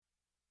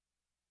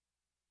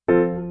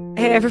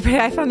Hey, everybody,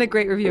 I found a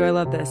great review. I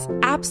love this.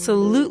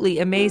 Absolutely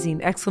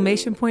amazing!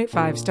 Exclamation point,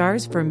 5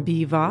 stars from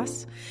B.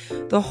 Voss.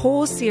 The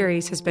whole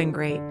series has been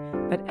great,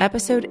 but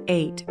episode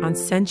 8 on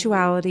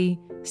sensuality,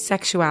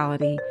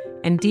 sexuality,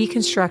 and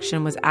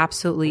deconstruction was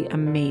absolutely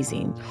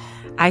amazing.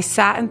 I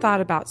sat and thought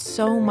about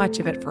so much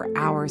of it for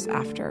hours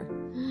after.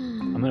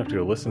 I'm going to have to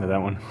go listen to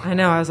that one. I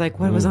know. I was like,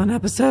 what was on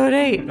episode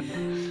 8?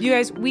 You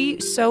guys, we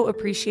so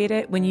appreciate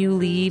it when you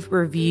leave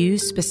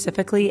reviews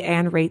specifically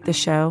and rate the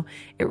show.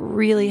 It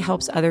really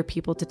helps other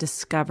people to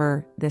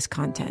discover this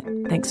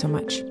content. Thanks so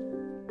much.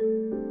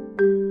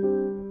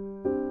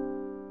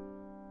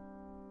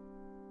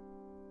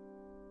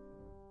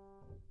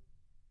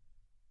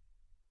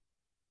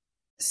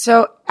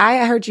 So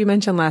I heard you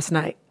mention last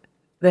night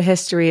the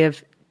history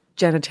of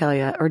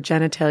genitalia or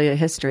genitalia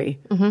history.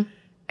 Mm-hmm.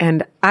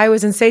 And I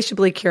was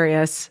insatiably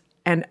curious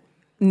and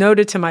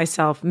noted to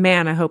myself,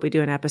 man, I hope we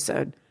do an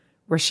episode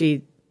where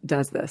she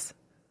does this.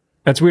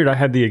 That's weird. I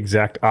had the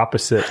exact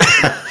opposite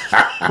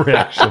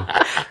reaction.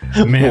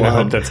 Man, I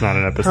hope that's not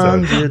an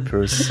episode.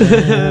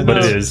 100%. But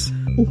it is.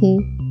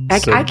 Mm-hmm.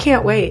 So I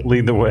can't wait.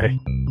 Lead the way.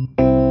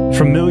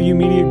 From Milieu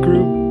Media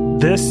Group,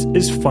 this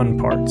is Fun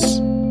Parts.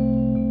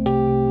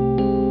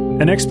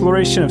 An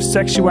exploration of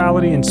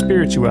sexuality and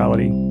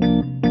spirituality.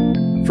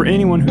 For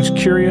anyone who's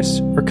curious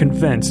or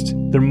convinced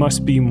there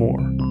must be more.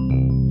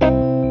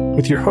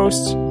 With your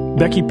hosts,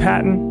 Becky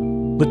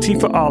Patton,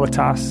 Latifa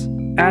Alatas,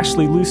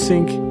 Ashley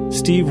Lusink,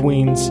 Steve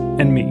Weens,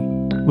 and me,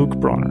 Luke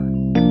Bronner.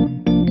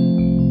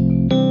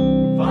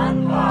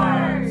 Fun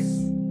Parts!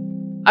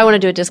 I want to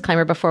do a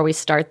disclaimer before we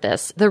start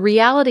this. The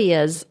reality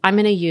is I'm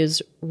going to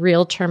use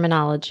real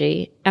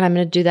terminology, and I'm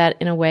going to do that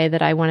in a way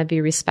that I want to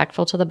be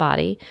respectful to the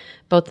body,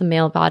 both the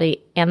male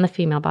body and the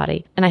female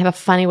body. And I have a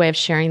funny way of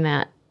sharing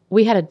that.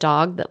 We had a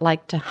dog that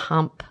liked to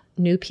hump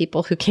new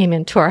people who came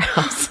into our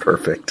house.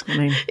 Perfect.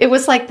 It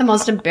was like the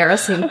most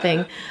embarrassing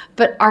thing.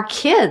 But our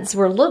kids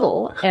were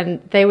little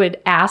and they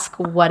would ask,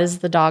 what is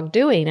the dog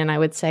doing? And I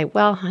would say,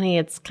 well, honey,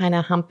 it's kind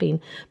of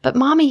humping. But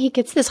mommy, he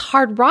gets this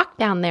hard rock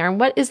down there. And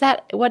what is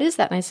that? What is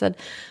that? And I said,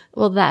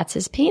 well, that's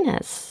his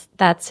penis.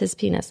 That's his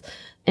penis.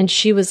 And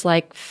she was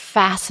like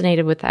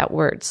fascinated with that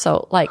word.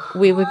 So like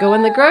we would go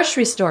in the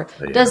grocery store.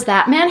 Does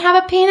that man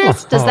have a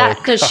penis?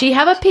 Does she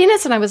have a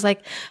penis? And I was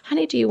like,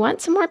 honey, do you want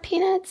some more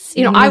peanuts?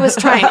 You know, I was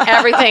trying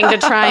everything to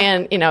try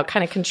and, you know,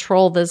 kind of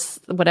control this,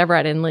 whatever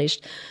I'd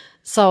unleashed.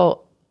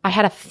 So I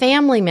had a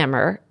family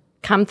member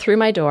come through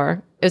my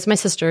door. It was my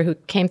sister who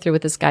came through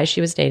with this guy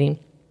she was dating.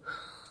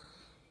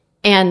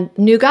 And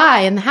new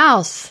guy in the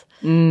house.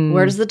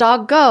 Where does the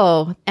dog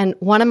go? And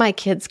one of my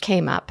kids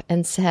came up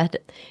and said,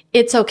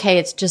 it's okay.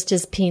 It's just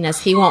his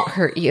penis. He won't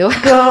hurt you.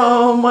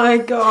 Oh my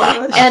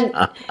gosh.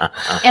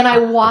 And I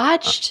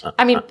watched,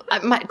 I mean,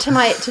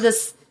 to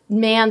this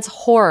man's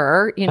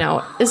horror, you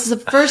know, this is the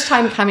first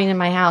time coming in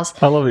my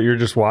house. I love that you're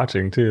just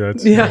watching too.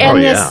 That's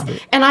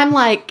And I'm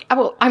like,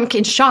 I'm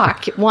in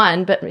shock,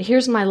 one, but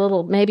here's my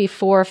little, maybe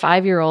 4 or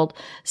 5 year old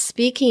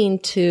speaking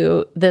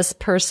to this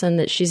person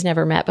that she's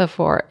never met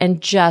before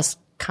and just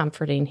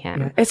comforting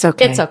him. Yeah, it's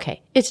okay. It's okay.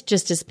 It's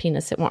just his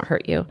penis. It won't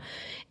hurt you.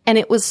 And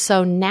it was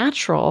so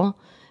natural.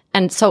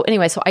 And so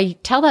anyway, so I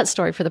tell that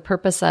story for the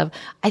purpose of,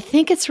 I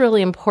think it's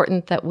really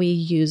important that we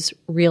use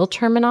real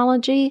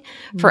terminology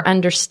for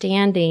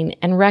understanding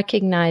and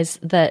recognize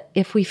that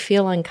if we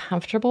feel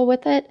uncomfortable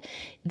with it,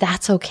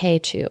 that's okay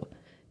too.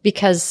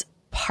 Because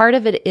part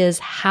of it is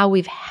how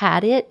we've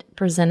had it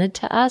presented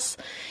to us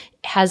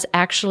has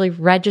actually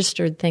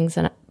registered things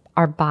in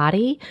our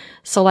body.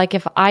 So like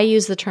if I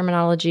use the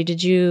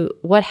terminology,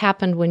 what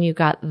happened when you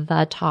got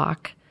the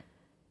talk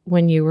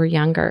when you were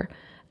younger?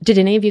 Did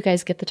any of you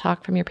guys get the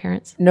talk from your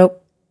parents?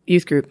 Nope.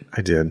 Youth group.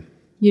 I did.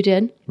 You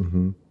did?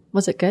 Mm-hmm.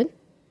 Was it good?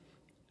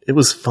 It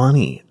was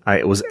funny.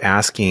 I was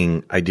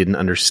asking, I didn't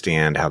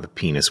understand how the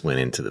penis went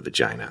into the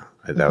vagina.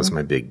 That was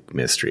my big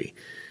mystery.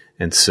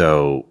 And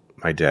so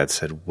my dad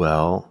said,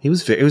 well, it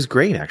was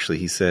great actually.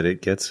 He said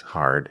it gets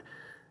hard.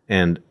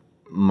 And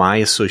my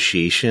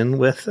association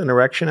with an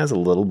erection as a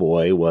little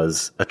boy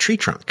was a tree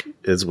trunk,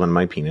 is when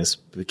my penis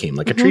became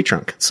like a tree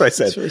trunk. So I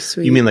said,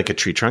 really you mean like a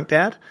tree trunk,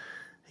 Dad?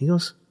 He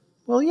goes,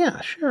 well,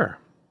 yeah, sure.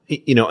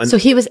 You know, and so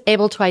he was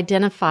able to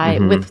identify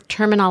with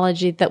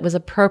terminology that was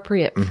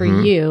appropriate for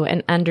you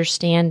and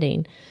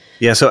understanding.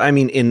 Yeah. So, I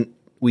mean,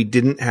 we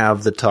didn't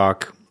have the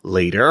talk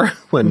later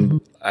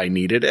when I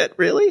needed it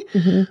really,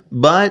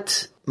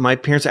 but my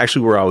parents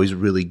actually were always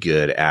really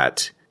good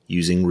at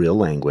using real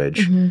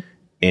language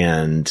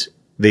and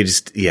they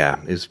just,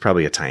 it was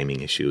probably a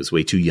timing issue. It was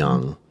way too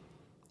young.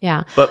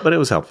 Yeah. But it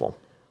was helpful.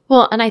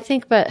 Well, and I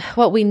think, but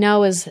what we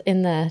know is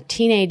in the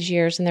teenage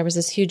years, and there was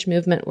this huge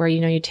movement where, you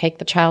know, you take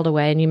the child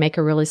away and you make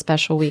a really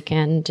special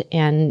weekend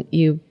and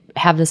you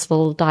have this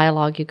little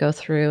dialogue you go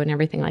through and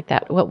everything like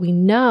that. What we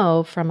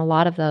know from a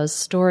lot of those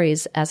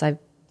stories, as I've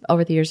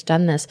over the years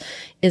done this,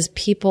 is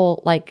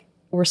people like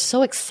were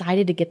so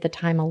excited to get the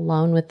time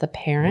alone with the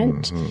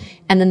parent.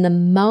 And then the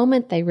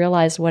moment they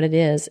realized what it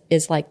is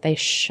like they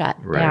shut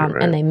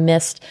down and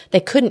they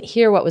couldn't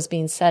hear what was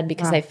being said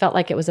because they felt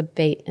like it was a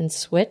bait and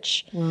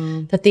switch.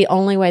 That the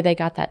only way they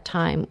got that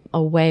time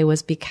away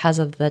was because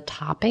of the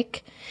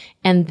topic.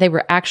 And they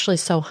were actually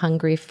so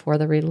hungry for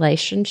the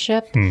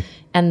relationship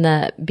and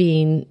the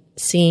being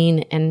seen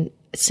and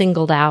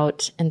singled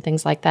out and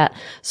things like that.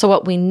 So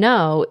what we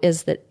know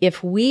is that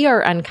if we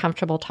are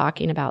uncomfortable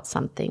talking about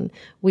something,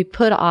 we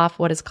put off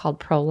what is called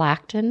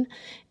prolactin.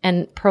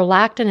 And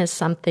prolactin is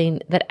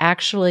something that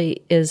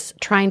actually is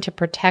trying to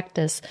protect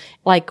us.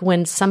 Like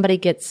when somebody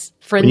gets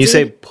frenzied. When you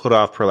say put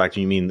off prolactin,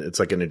 you mean it's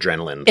like an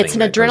adrenaline thing? It's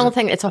an adrenaline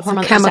thing. It's a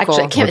hormone. chemical.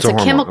 It's a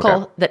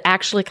chemical that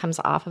actually comes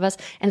off of us,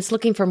 and it's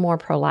looking for more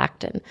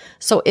prolactin.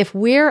 So if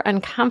we're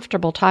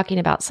uncomfortable talking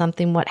about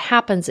something, what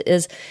happens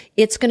is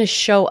it's going to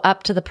show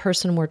up to the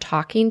person we're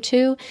talking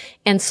to.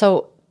 And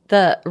so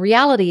the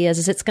reality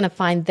is it's going to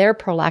find their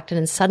prolactin,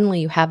 and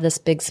suddenly you have this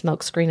big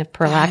smoke screen of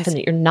prolactin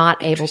that you're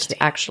not able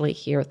to actually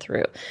hear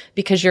through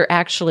because you're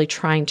actually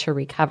trying to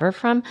recover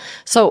from.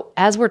 So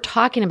as we're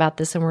talking about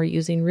this and we're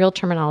using real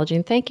terminology,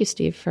 and thank you,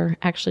 Steve, for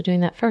actually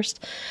doing that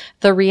first,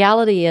 the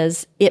reality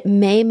is it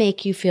may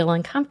make you feel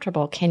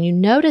uncomfortable. Can you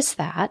notice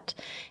that?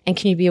 And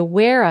can you be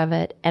aware of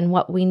it? And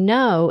what we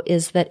know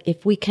is that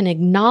if we can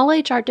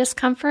acknowledge our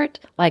discomfort,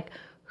 like,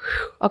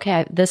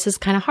 okay, this is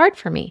kind of hard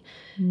for me,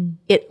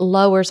 it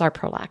lowers our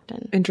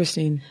prolactin.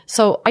 Interesting.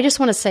 So I just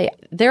want to say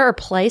there are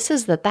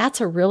places that's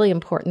a really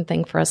important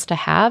thing for us to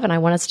have, and I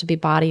want us to be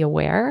body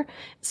aware.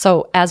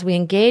 So as we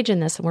engage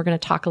in this, and we're going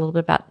to talk a little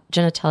bit about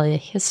genitalia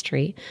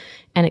history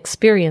and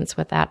experience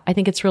with that, I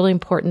think it's really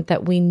important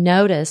that we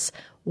notice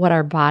what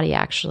our body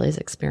actually is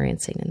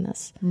experiencing in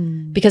this.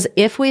 Because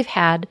if we've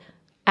had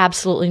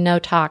absolutely no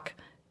talk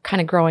kind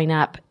of growing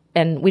up,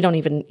 and we don't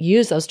even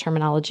use those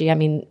terminology. I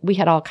mean, we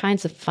had all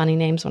kinds of funny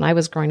names when I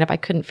was growing up. I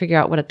couldn't figure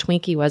out what a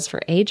Twinkie was for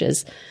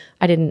ages.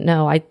 I didn't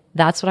know.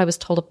 That's what I was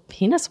told a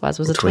penis was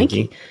a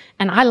Twinkie.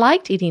 And I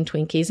liked eating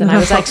Twinkies, and I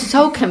was like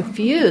so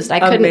confused. I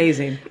couldn't.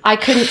 Amazing. I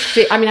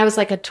couldn't. I was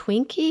like, a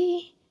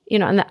Twinkie,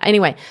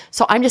 anyway.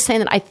 So I'm just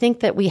saying that I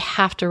think that we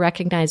have to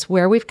recognize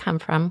where we've come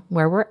from,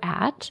 where we're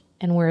at,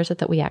 and where is it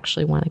that we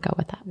actually want to go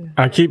with that.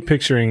 I keep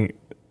picturing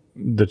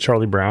the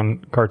Charlie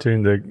Brown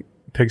cartoon, the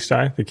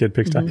Pigsty, the kid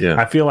Pigsty. Yeah.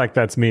 I feel like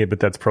that's me, but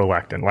that's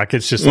prolactin. Like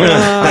it's just like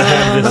I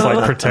have this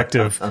like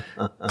protective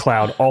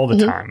cloud all the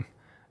time.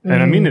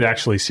 And I mean it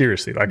actually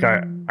seriously. Like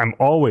I'm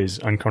always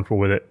uncomfortable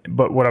with it.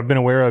 But what I've been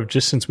aware of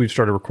just since we've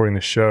started recording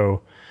the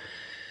show,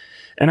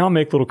 and I'll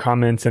make little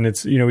comments, and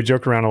it's, we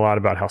joke around a lot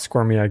about how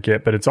squirmy I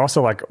get, but it's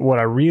also like what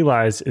I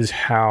realize is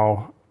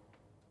how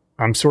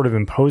I'm sort of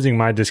imposing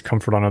my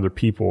discomfort on other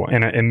people.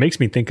 And it makes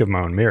me think of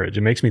my own marriage.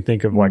 It makes me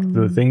think of like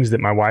the things that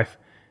my wife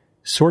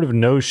sort of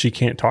knows she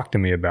can't talk to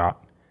me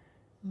about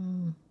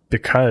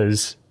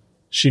because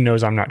she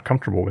knows I'm not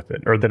comfortable with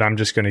it, or that I'm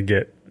just going to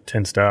get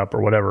tensed up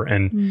or whatever.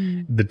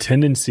 And the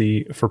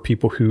tendency for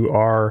people who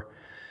are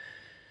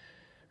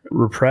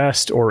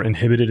repressed or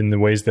inhibited in the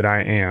ways that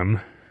I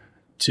am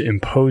to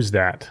impose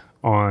that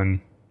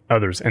on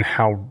others, and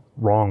how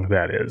wrong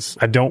that is.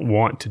 I don't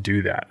want to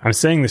do that. I'm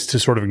saying this to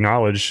sort of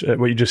acknowledge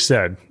what you just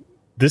said.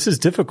 This is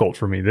difficult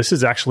for me. This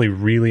is actually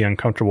really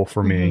uncomfortable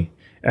for me.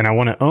 And I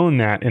want to own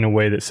that in a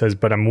way that says,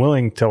 but I'm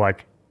willing to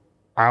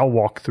I'll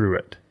walk through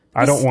it.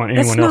 I don't want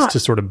anyone else to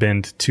sort of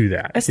bend to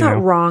that. It's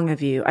not wrong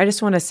of you. I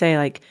just want to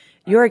say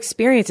your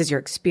experience is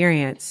your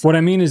experience. What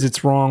I mean is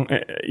it's wrong.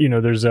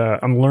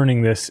 I'm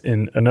learning this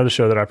in another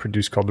show that I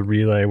produce called The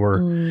Relay,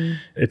 where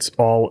it's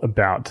all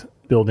about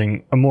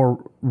building a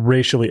more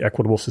racially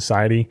equitable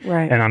society.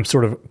 Right. And I'm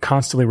sort of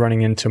constantly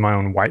running into my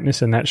own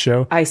whiteness in that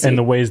show. I see. And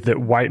the ways that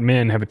white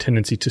men have a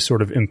tendency to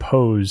sort of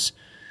impose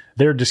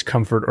their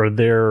discomfort or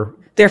their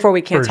therefore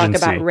we can't urgency.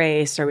 Talk about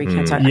race, or we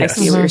can't talk. Yes.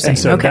 I see what you're saying. And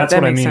so that's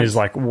what I mean sense. is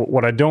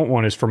what I don't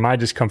want is for my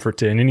discomfort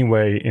to in any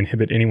way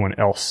inhibit anyone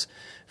else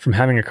from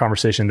having a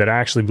conversation that I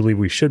actually believe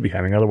we should be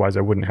having. Otherwise,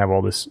 I wouldn't have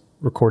all this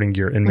recording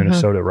gear in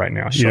Minnesota right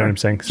now. You know what I'm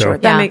saying? So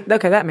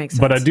that makes sense.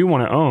 But I do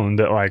want to own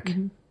that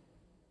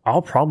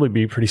I'll probably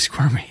be pretty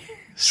squirmy.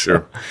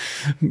 Sure.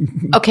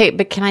 Okay,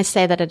 but can I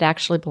say that it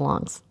actually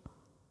belongs?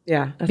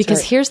 Yeah.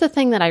 Because here's the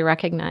thing that I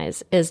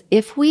recognize is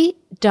if we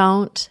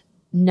don't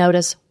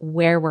notice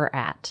where we're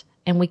at,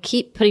 and we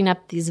keep putting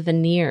up these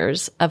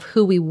veneers of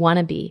who we want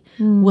to be,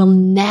 we'll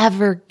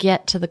never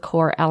get to the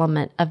core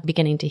element of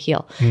beginning to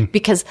heal.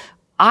 Because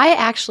I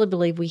actually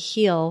believe we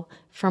heal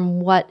from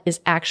what is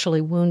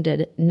actually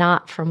wounded,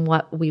 not from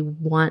what we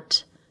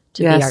want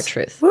to be our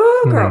truth.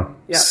 Woo, girl.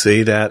 Yeah.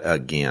 Say that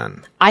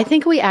again. I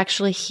think we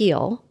actually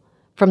heal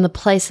from the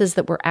places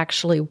that we're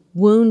actually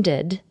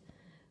wounded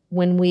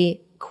when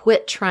we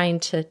quit trying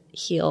to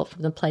heal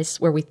from the place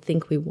where we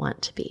think we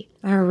want to be.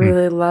 I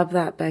really love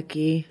that,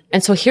 Becky.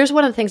 And so here's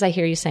one of the things I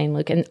hear you saying,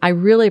 Luke, and I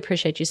really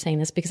appreciate you saying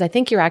this because I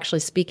think you're actually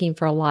speaking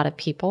for a lot of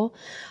people.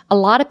 A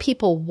lot of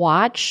people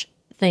watch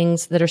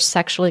things that are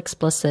sexually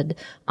explicit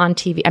on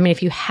TV. I mean,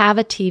 if you have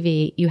a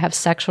TV, you have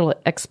sexual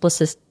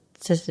explicit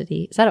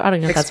explicitity. Is that, I don't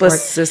even know if that's a word.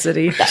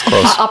 Explicitity.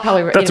 I'll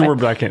probably, That's anyway. a word,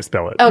 but I can't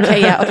spell it.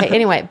 Okay, yeah, okay.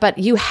 Anyway, but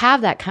you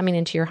have that coming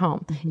into your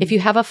home. If you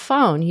have a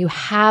phone, you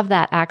have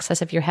that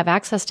access. If you have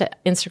access to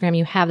Instagram,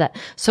 you have that.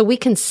 So we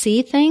can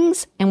see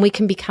things and we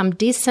can become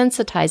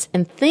desensitized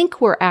and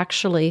think we're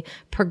actually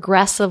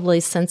progressively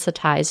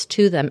sensitized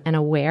to them and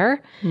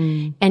aware.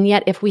 And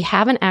yet, if we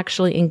haven't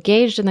actually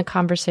engaged in the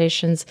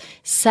conversations,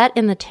 set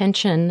in the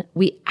tension,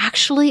 we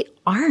actually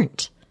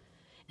aren't.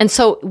 And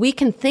so we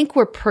can think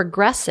we're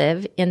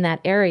progressive in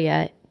that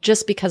area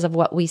just because of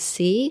what we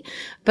see.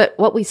 But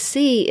what we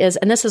see is,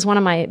 and this is one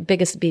of my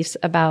biggest beefs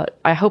about,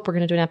 I hope we're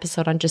going to do an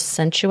episode on just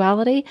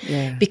sensuality.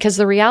 Yeah. Because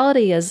the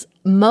reality is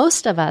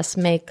most of us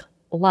make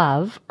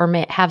love or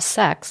may have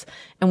sex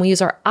and we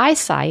use our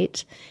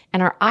eyesight,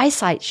 and our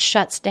eyesight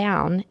shuts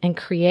down and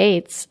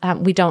creates,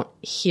 we don't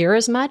hear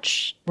as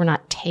much. We're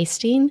not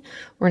tasting.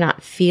 We're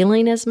not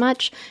feeling as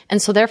much.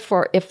 And so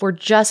therefore, if we're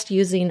just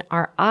using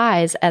our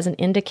eyes as an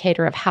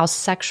indicator of how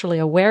sexually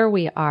aware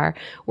we are,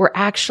 we're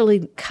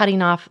actually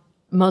cutting off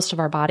most of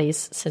our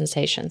body's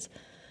sensations.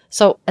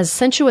 So as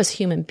sensuous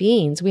human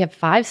beings, we have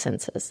 5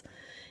 senses.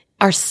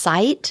 Our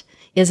sight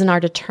isn't our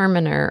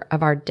determiner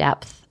of our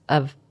depth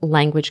of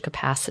language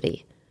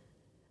capacity.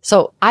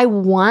 So I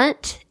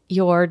want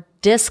your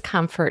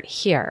discomfort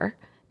here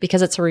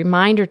because it's a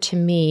reminder to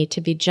me to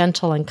be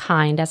gentle and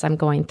kind as I'm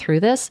going through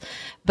this.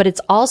 But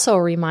it's also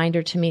a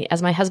reminder to me,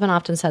 as my husband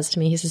often says to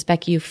me, he says,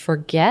 Becky, you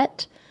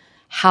forget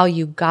how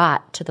you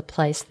got to the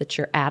place that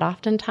you're at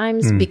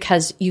oftentimes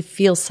because you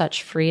feel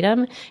such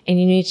freedom, and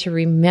you need to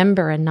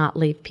remember and not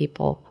leave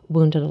people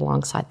wounded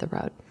alongside the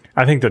road.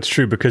 I think that's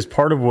true, because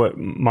part of what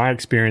my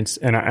experience,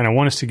 and I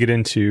want us to get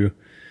into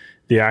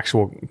the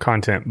actual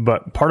content,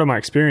 but part of my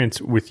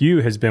experience with you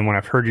has been when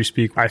I've heard you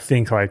speak, I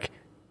think like,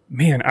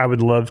 man, I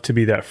would love to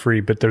be that free,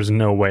 but there's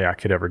no way I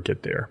could ever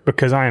get there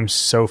because I am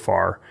so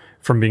far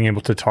from being able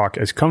to talk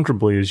as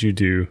comfortably as you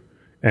do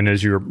and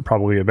as you're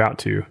probably about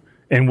to,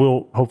 and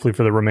will hopefully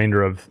for the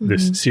remainder of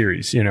this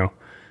series, you know.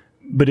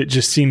 But it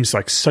just seems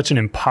like such an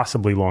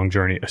impossibly long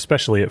journey,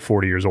 especially at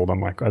 40 years old.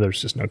 I'm like, oh,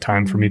 there's just no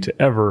time for me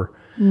to ever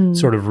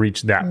sort of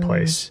reach that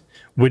place,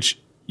 which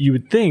you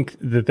would think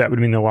that that would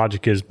mean the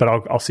logic is, but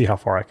I'll see how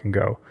far I can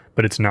go.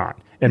 But it's not.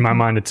 In my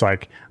mind, it's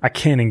like, I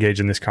can't engage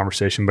in this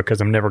conversation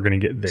because I'm never going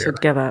to get there. So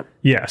give up.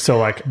 Yeah. So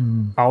like,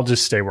 I'll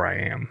just stay where I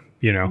am,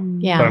 you know?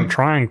 Yeah. But I'm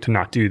trying to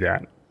not do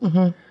that.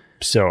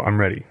 So I'm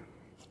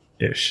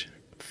ready-ish.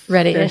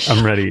 Ready-ish.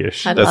 I'm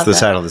ready-ish. I That's love the that.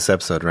 title of this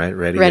episode, right?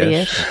 Ready-ish?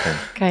 Ready-ish.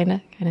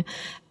 Okay. Kind of.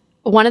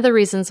 One of the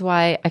reasons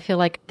why I feel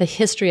like the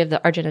history of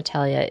our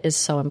genitalia is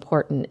so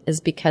important is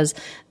because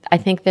I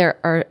think there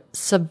are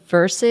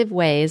subversive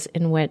ways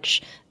in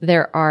which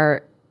there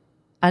are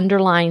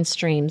underlying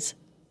streams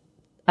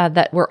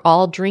that we're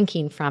all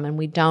drinking from, and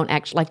we don't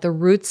actually, like the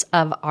roots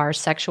of our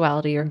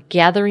sexuality are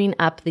gathering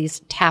up these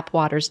tap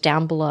waters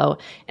down below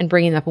and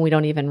bringing them up, and we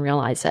don't even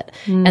realize it.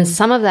 And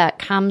some of that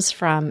comes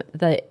from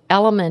the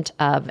element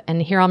of,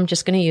 and here I'm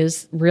just going to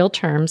use real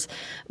terms,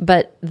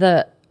 but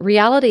the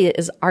reality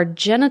is our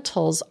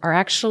genitals are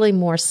actually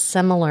more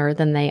similar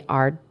than they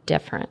are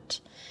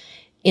different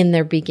in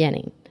their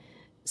beginning.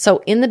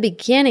 So in the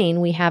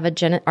beginning, we have our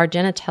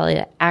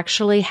genitalia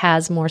actually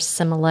has more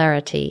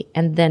similarity.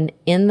 And then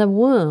in the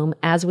womb,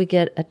 as we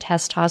get a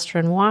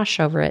testosterone wash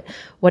over it,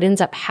 what ends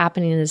up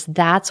happening is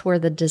that's where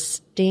the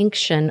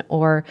distinction,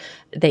 or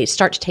they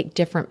start to take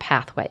different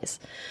pathways.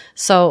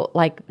 So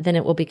like then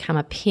it will become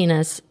a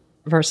penis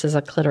versus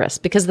a clitoris,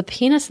 because the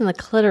penis and the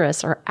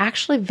clitoris are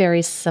actually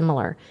very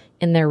similar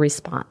in their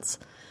response.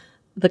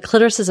 The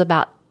clitoris is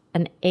about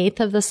 1/8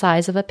 of the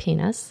size of a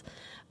penis,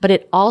 but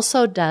it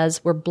also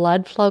does where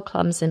blood flow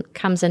comes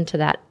into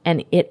that,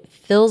 and it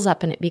fills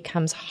up and it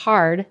becomes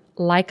hard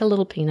like a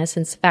little penis.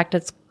 In fact,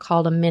 it's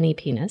called a mini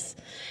penis,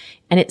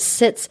 and it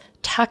sits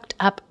tucked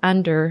up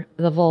under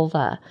the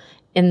vulva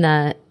in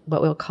the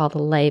what we'll call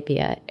the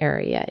labia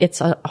area.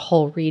 It's a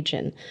whole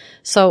region.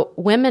 So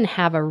women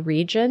have a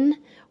region,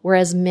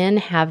 whereas men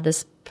have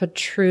this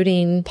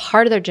protruding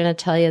part of their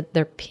genitalia,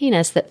 their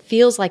penis, that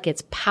feels like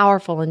it's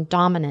powerful and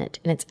dominant,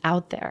 and it's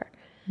out there.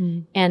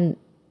 And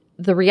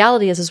the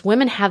reality is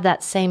women have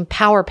that same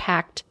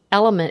power-packed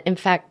element. In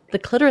fact, the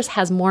clitoris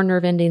has more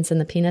nerve endings than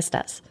the penis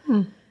does.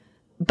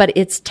 But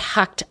it's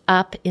tucked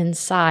up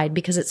inside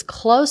because it's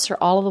closer.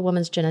 All of the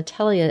woman's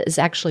genitalia is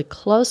actually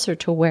closer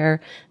to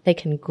where they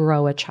can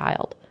grow a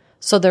child.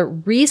 So the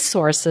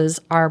resources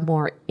are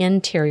more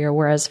interior,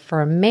 whereas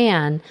for a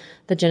man,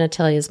 the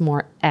genitalia is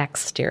more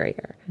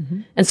exterior.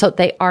 And so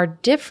they are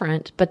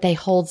different, but they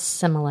hold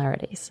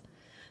similarities.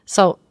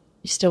 So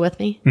you still with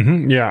me?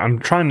 Yeah, I'm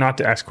trying not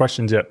to ask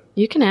questions yet.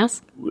 You can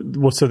ask.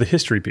 Well, so the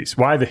history piece.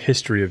 Why the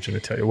history of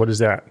genitalia? What is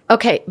that?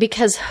 Okay,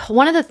 because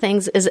one of the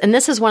things is, and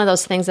this is one of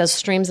those things, those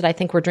streams that I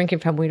think we're drinking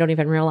from, we don't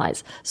even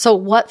realize. So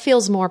what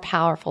feels more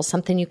powerful?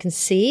 Something you can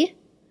see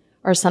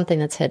or something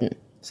that's hidden?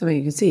 Something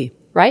you can see.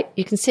 Right?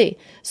 You can see.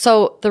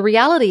 So the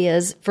reality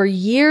is, for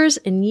years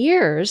and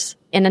years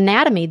in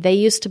anatomy, they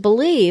used to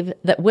believe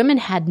that women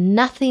had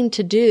nothing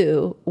to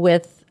do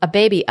with a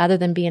baby other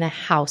than being a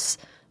house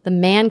The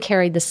man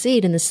carried the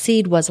seed, and the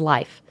seed was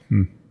life.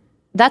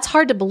 That's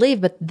hard to believe,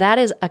 but that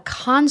is a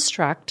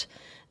construct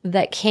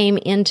that came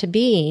into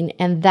being.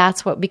 And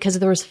that's because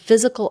there was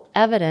physical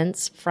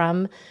evidence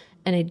from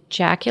an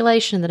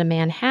ejaculation that a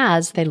man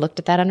has. They looked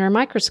at that under a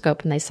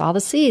microscope and they saw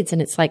the seeds,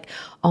 and it's like,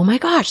 oh my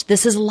gosh,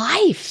 this is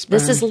life. Sperm.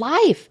 This is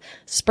life.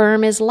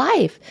 Sperm is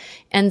life.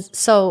 And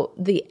so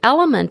the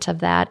element of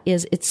that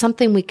is it's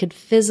something we could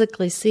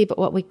physically see, but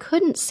what we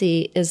couldn't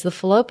see is the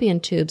fallopian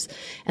tubes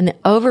and the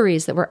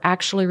ovaries that were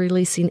actually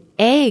releasing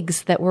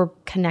eggs that were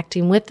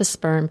connecting with the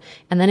sperm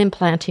and then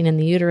implanting in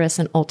the uterus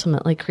and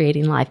ultimately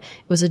creating life.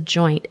 It was a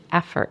joint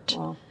effort.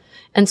 Wow.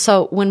 And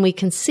so when we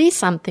can see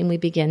something, we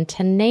begin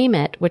to name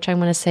it, which I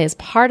want to say is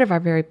part of our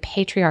very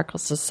patriarchal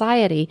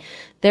society.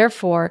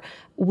 Therefore,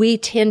 we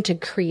tend to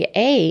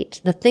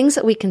create the things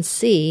that we can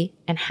see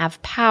and have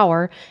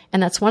power.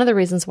 And that's one of the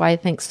reasons why I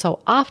think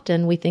so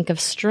often we think of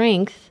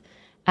strength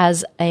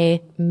as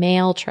a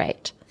male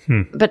trait.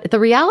 But the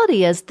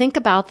reality is, think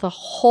about the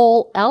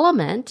whole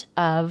element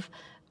of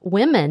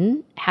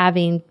women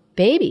having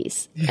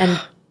babies. Yeah. And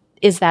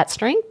is that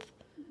strength?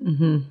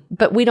 Mm-hmm.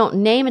 But we don't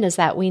name it as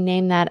that. We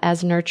name that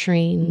as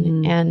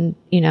nurturing and,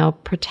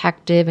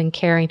 protective and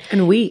caring.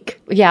 And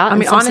weak. Yeah. I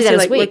mean, honestly,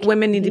 like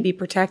women need to be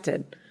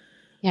protected.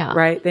 Yeah.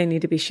 Right? They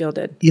need to be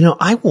shielded.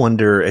 I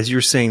wonder, as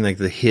you're saying, like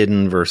the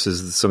hidden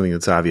versus something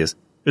that's obvious,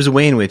 there's a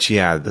way in which,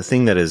 the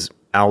thing that is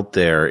out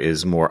there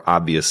is more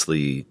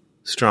obviously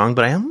strong.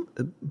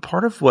 But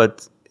part of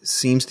what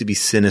seems to be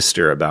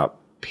sinister about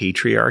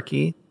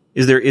patriarchy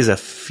is there is a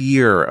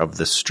fear of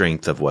the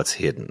strength of what's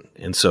hidden.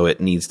 And so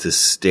it needs to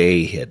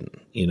stay hidden,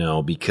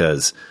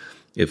 because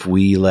if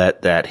we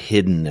let that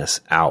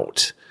hiddenness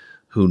out,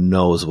 who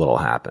knows what'll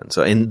happen.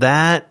 So in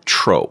that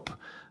trope,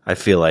 I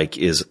feel like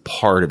is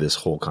part of this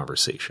whole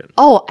conversation.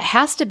 Oh, it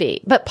has to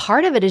be. But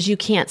part of it is you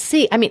can't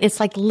see. I mean, it's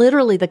like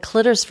literally the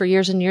clitoris for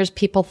years and years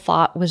people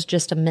thought was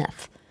just a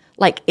myth.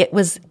 Like it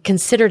was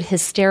considered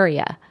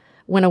hysteria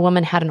when a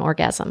woman had an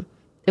orgasm.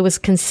 It was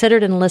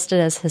considered and listed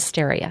as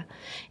hysteria.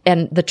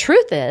 And the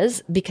truth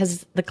is,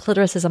 because the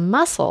clitoris is a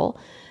muscle,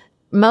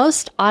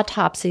 most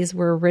autopsies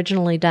were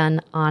originally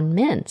done on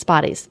men's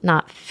bodies,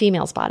 not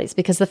females' bodies,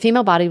 because the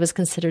female body was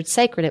considered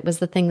sacred. It was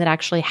the thing that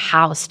actually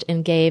housed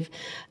and gave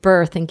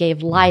birth and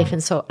gave life.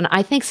 And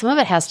I think some of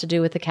it has to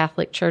do with the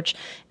Catholic Church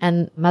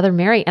and Mother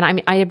Mary. And I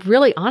mean, I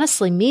really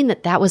honestly mean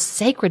that was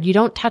sacred. You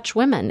don't touch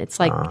women.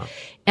 It's like,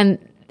 and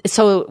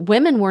so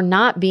women were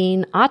not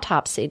being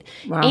autopsied.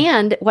 Wow.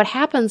 And what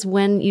happens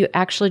when you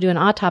actually do an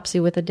autopsy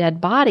with a dead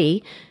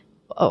body?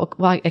 Oh,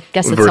 well, I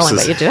guess it's only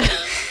what you do.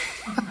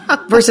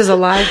 Versus a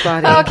live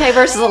body. Okay,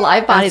 versus a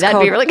live body.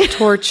 That'd be really good.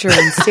 Torture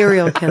and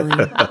serial killing.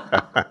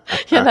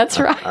 Yeah, that's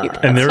right.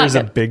 And there is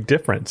a big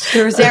difference.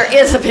 There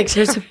is a big difference.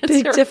 There's a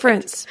big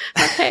difference.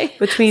 Okay.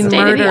 Between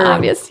Stating murder the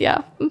obvious,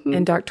 yeah. Mm-hmm.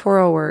 And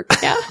doctoral work.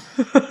 Yeah.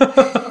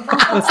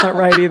 That's not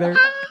right either.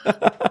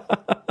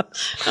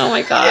 Oh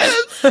my gosh.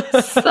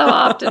 So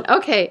often.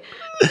 Okay.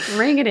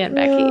 Bring it in,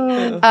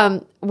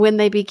 Becky. When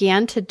they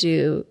began to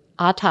do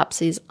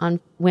autopsies on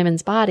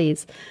women's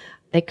bodies,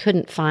 they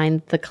couldn't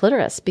find the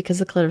clitoris because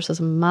the clitoris is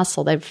a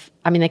muscle.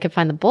 They could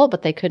find the bull,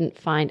 but they couldn't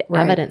find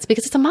evidence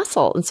because it's a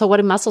muscle. And so what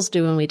do muscles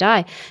do when we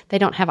die? They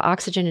don't have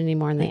oxygen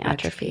anymore and they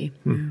atrophy.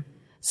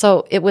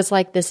 So it was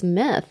like this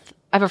myth.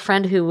 I have a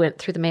friend who went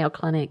through the Mayo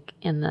Clinic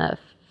in the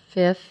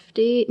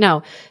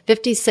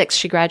 56.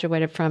 She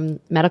graduated from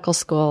medical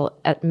school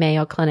at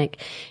Mayo Clinic.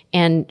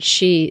 And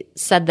she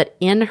said that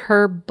in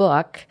her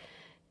book,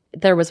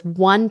 there was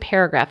one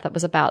paragraph that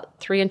was about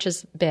 3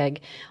 inches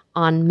big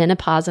on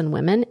menopause in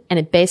women. And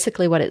it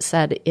basically what it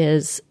said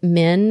is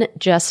men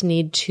just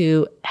need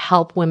to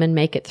help women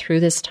make it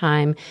through this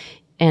time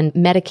and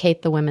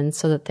medicate the women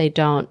so that they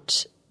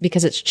don't,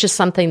 because it's just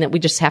something that we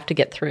just have to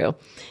get through.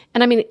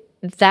 And I mean,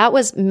 that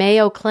was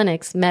Mayo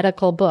Clinic's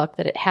medical book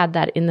that it had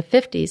that in the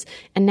 50s.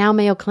 And now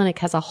Mayo Clinic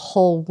has a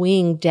whole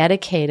wing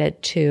dedicated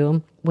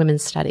to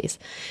women's studies.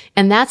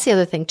 And that's the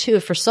other thing too.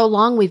 For so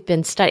long we've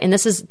been studying, and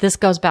this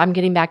goes back, I'm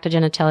getting back to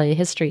genitalia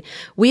history.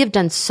 We have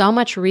done so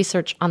much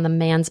research on the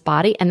man's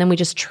body and then we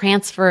just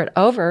transfer it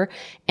over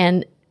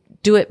and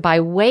do it by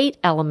weight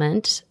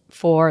element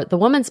for the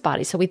woman's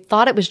body. So we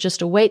thought it was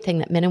just a weight thing,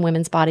 that men and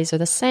women's bodies are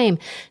the same.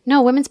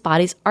 No, women's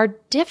bodies are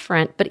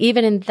different. But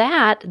even in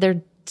that,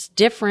 they're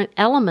different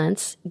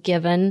elements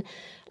given,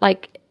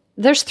 like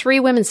there's 3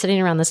 women sitting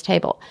around this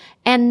table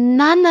and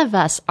none of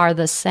us are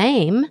the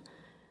same.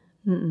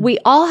 We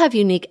all have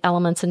unique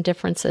elements and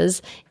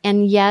differences,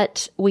 and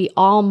yet we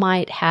all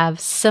might have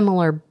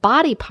similar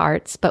body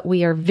parts, but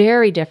we are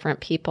very different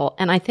people.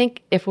 And I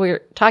think if we're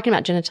talking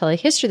about genitalia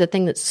history, the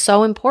thing that's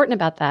so important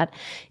about that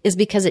is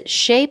because it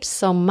shapes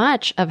so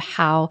much of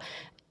how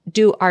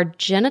do our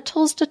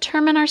genitals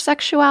determine our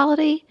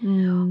sexuality?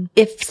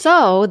 If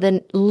so,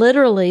 then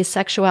literally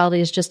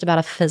sexuality is just about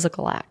a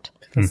physical act.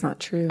 That's not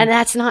true. And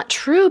that's not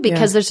true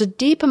because there's a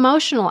deep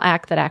emotional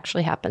act that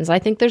actually happens. I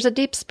think there's a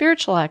deep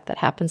spiritual act that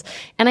happens.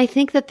 And I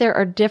think that there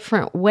are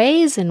different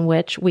ways in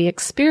which we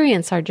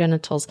experience our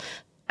genitals.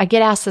 I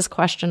get asked this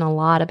question a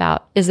lot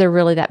about, is there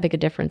really that big a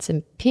difference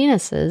in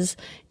penises?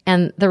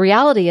 And the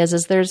reality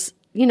is there's,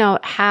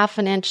 half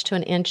an inch to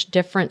an inch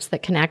difference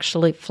that can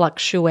actually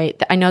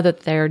fluctuate. I know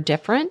that they're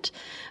different,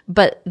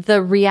 but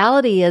the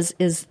reality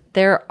is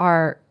there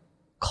are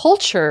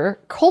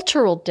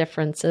cultural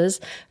differences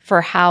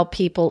for how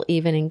people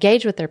even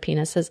engage with their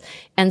penises.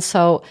 And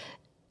so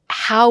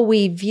how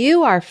we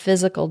view our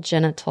physical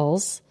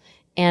genitals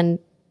and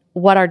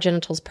what our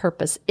genitals'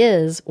 purpose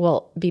is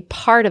will be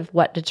part of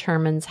what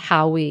determines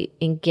how we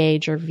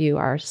engage or view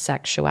our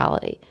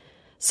sexuality.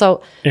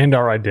 So, and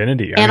our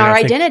identity.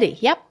 Identity.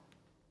 Yep.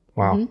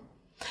 Wow. Mm-hmm.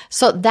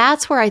 So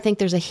that's where I think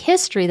there's a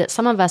history that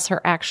some of us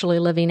are actually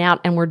living out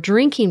and we're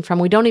drinking from.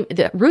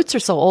 The roots are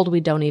so old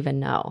we don't even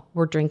know.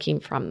 We're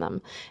drinking from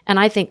them. And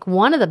I think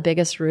one of the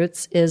biggest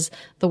roots is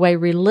the way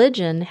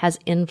religion has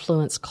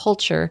influenced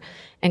culture,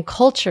 and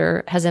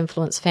culture has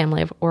influenced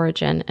family of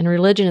origin, and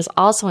religion has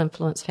also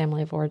influenced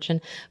family of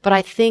origin. But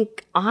I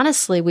think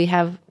honestly we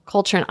have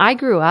culture, and I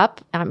grew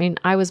up,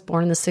 I was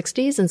born in the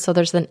 60s, and so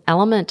there's an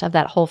element of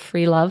that whole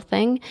free love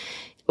thing.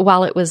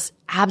 While it was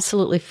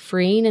absolutely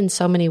freeing in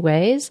so many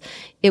ways,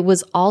 it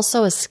was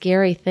also a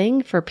scary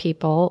thing for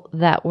people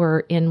that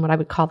were in what I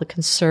would call the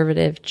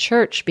conservative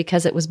church,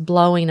 because it was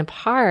blowing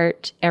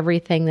apart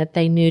everything that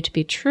they knew to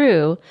be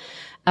true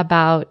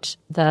about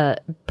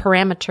the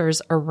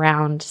parameters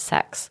around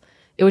sex.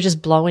 It was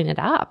just blowing it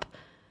up.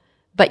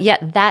 But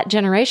yet that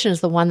generation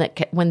is the one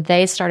that, when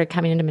they started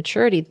coming into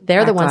maturity,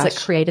 they're the ones that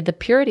created the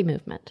purity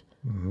movement.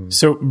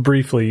 So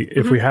briefly,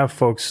 if we have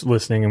folks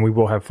listening, and we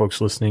will have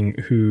folks listening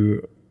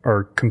who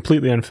are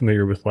completely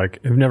unfamiliar with,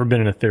 have never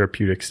been in a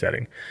therapeutic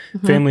setting.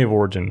 Family of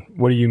origin.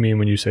 What do you mean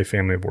when you say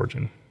family of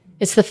origin?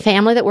 It's the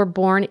family that we're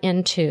born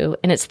into,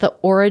 and it's the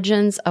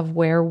origins of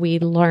where we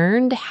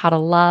learned how to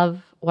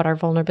love, what our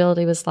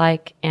vulnerability was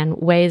like, and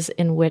ways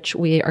in which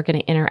we are going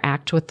to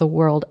interact with the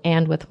world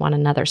and with one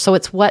another. So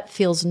it's what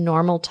feels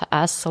normal to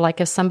us. So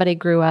if somebody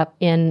grew up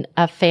in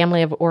a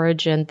family of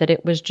origin that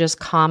it was just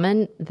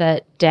common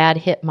that dad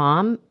hit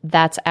mom,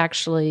 that's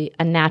actually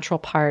a natural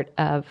part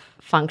of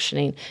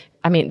functioning.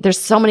 There's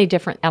so many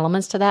different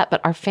elements to that,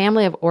 but our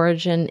family of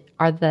origin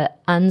are the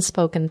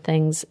unspoken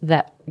things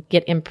that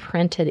get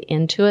imprinted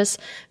into us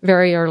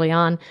very early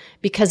on,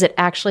 because it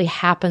actually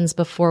happens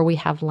before we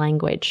have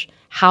language.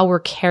 How we're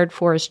cared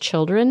for as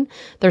children,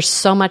 there's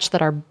so much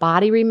that our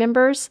body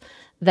remembers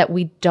that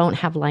we don't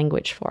have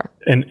language for.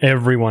 And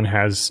everyone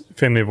has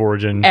family of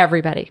origin.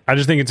 Everybody. I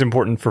just think it's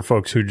important for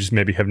folks who just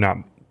maybe have not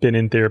been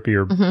in therapy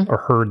or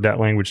heard that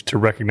language to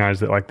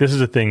recognize that this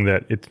is a thing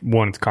that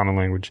it's common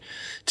language.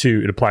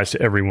 2, it applies to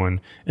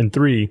everyone. And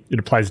 3, it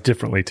applies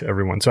differently to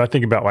everyone. So I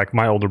think about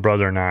my older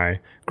brother and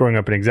I growing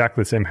up in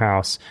exactly the same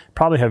house,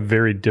 probably have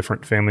very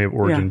different family of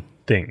origin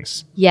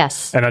things.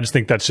 Yes. And I just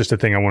think that's just a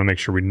thing I want to make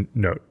sure we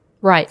note.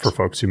 Right. For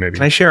folks who maybe.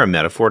 Can I share a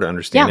metaphor to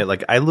understand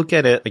it? I look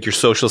at it your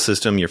social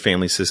system, your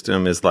family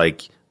system is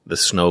like the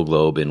snow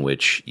globe in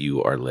which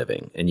you are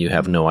living, and you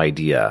have no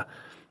idea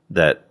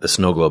that the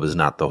snow globe is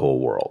not the whole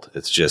world.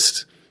 It's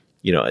just,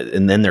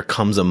 and then there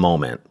comes a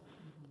moment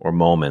or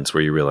moments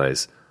where you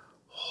realize,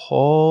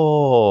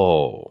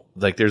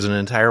 there's an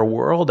entire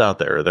world out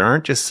there. There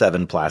aren't just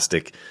 7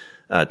 plastic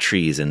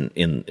trees in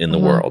the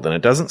world. And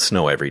it doesn't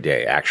snow every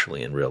day,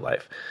 actually, in real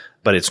life.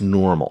 But it's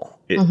normal.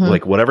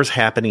 Whatever's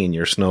happening in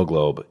your snow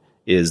globe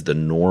is the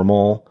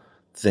normal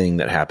thing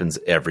that happens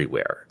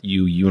everywhere.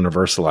 You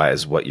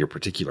universalize what your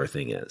particular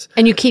thing is.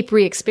 And you keep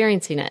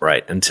re-experiencing it.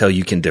 Right, until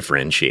you can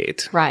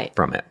differentiate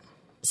from it.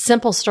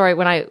 Simple story.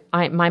 When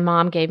my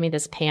mom gave me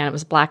this pan, it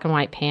was black and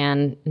white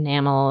pan,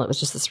 enamel. It was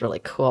just this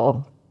really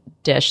cool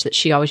dish that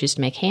she always used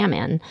to make ham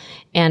in.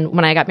 And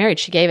when I got married,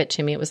 she gave it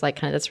to me. It was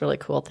kind of this really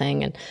cool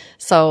thing. And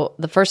so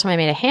the first time I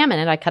made a ham in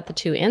it, I cut the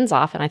 2 ends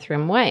off and I threw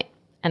them away.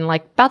 And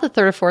about the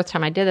 3rd or 4th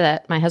time I did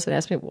that, my husband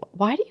asked me,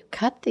 why do you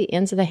cut the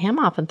ends of the ham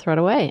off and throw it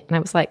away? And I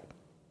was like,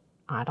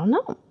 I don't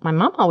know. My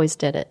mom always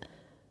did it.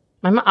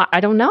 I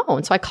don't know.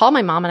 And so I called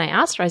my mom and I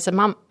asked her, I said,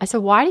 Mom,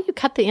 why do you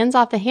cut the ends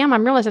off the ham?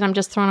 I'm realizing I'm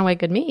just throwing away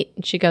good meat.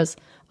 And she goes,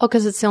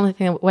 because it's the only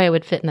way it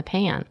would fit in the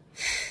pan.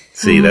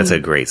 See, that's a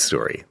great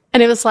story.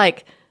 And it was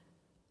like,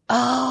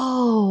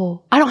 I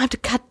don't have to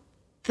cut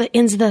the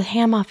ends of the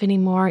ham off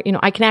anymore.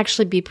 I can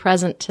actually be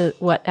present to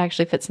what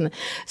actually fits in the.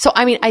 So,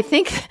 I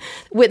think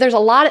there's a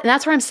lot, and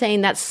that's where I'm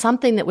saying that's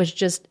something that was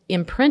just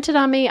imprinted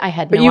on me. I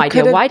had no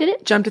idea. Why did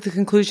it? Jumped to the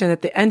conclusion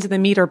that the ends of the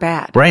meat are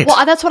bad. Right.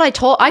 Well, that's what I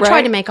told. I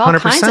tried to make all 100%.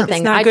 kinds of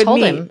things. I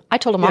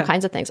told him all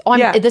kinds of things.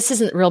 This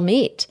isn't real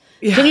meat.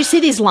 Yeah. Can you see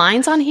these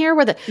lines on here?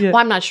 Well,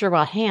 I'm not sure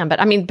about ham,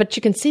 but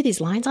you can see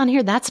these lines on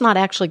here. That's not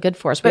actually good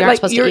for us. We aren't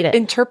supposed to eat it.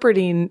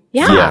 Interpreting.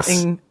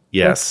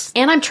 Yes.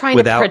 And I'm trying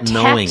to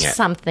protect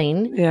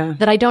something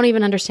that I don't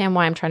even understand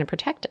why I'm trying to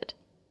protect it,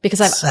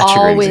 because I've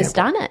always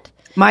done it.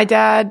 My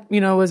dad,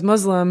 was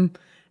Muslim,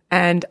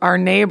 and our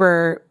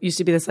neighbor used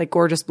to be this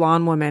gorgeous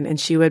blonde woman, and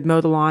she would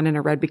mow the lawn in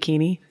a red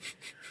bikini,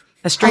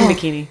 a string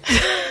bikini.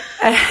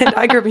 And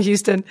I grew up in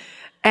Houston,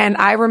 and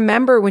I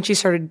remember when she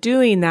started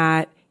doing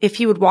that, if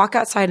he would walk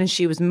outside and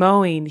she was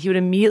mowing, he would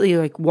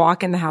immediately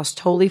walk in the house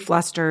totally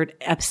flustered,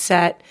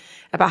 upset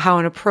about how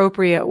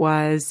inappropriate it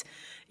was.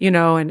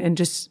 and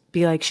just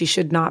be like, she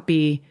should not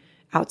be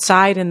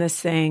outside in this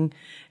thing.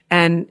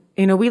 And,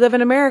 we live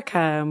in America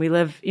and we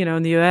live,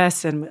 in the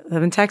US and we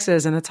live in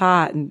Texas and it's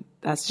hot and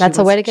that's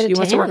a way to get a tan. She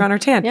wants to work on her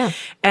tan. Yeah.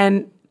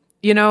 And,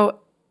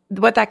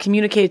 what that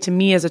communicated to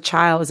me as a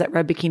child is that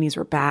red bikinis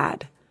were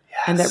bad.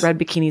 And that red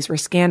bikinis were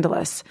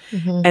scandalous.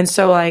 Mm-hmm. And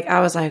so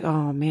I was like,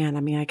 oh man,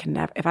 I can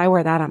never, if I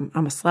wear that, I'm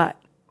a slut.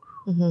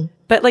 Mm-hmm.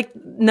 But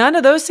none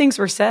of those things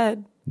were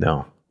said.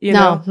 No.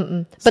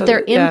 But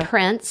they're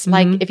imprints. Mm-hmm.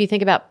 Like if you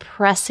think about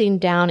pressing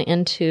down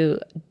into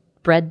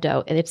bread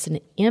dough, it's an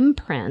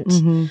imprint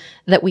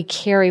that we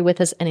carry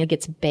with us and it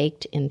gets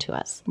baked into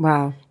us.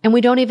 Wow. And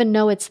we don't even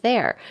know it's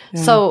there.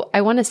 Yeah. So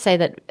I want to say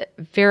that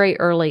very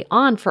early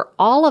on, for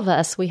all of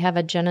us, we have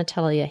a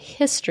genitalia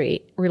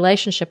history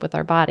relationship with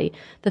our body.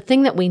 The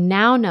thing that we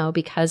now know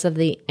because of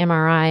the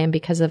MRI and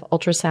because of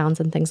ultrasounds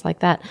and things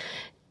like that,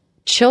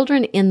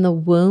 children in the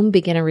womb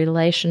begin a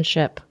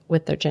relationship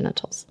with their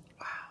genitals.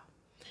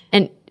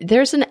 And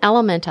there's an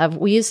element of,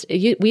 we used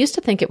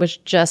to think it was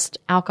just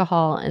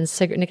alcohol and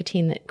cigarette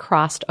nicotine that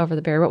crossed over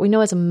the barrier. What we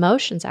know is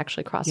emotions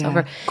actually cross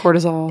over.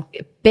 Cortisol.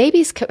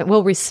 Babies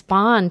will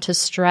respond to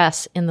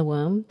stress in the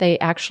womb. They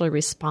actually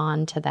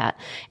respond to that.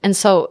 And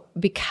so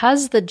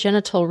because the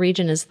genital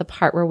region is the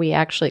part where we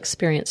actually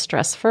experience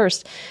stress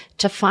first,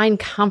 to find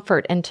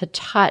comfort and to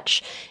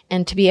touch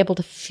and to be able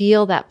to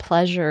feel that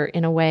pleasure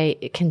in a way,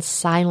 it can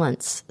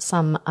silence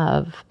some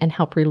of and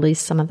help release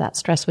some of that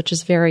stress, which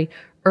is very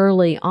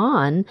early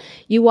on.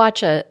 You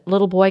watch a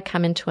little boy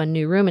come into a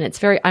new room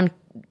and I'm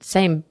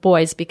saying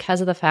boys because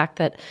of the fact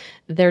that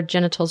their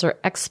genitals are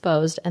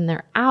exposed and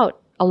they're out.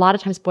 A lot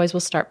of times boys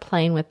will start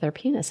playing with their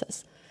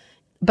penises.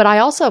 But I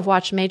also have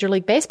watched Major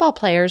League Baseball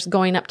players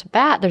going up to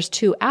bat. There's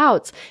 2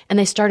 outs and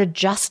they start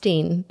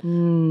adjusting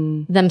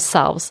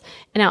themselves.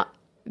 And now,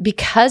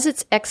 because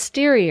it's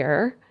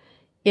exterior,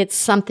 it's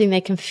something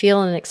they can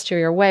feel in an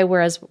exterior way.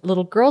 Whereas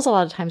little girls a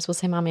lot of times will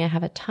say, Mommy, I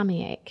have a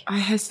tummy ache. I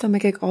have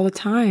stomach ache all the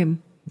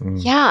time.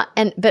 Yeah.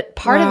 But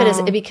part of it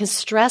is because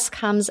stress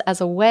comes as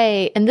a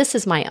way, and this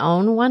is my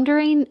own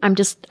wondering.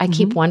 I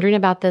keep wondering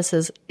about this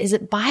is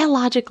it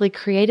biologically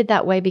created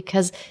that way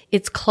because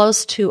it's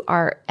close to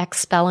our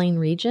expelling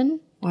region?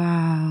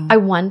 Wow. I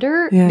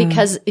wonder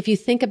because if you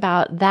think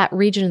about that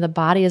region of the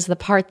body is the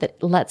part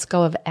that lets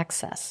go of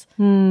excess.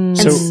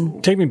 So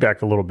take me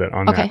back a little bit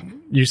on that.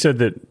 You said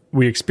that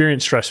we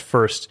experience stress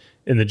first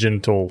in the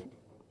genital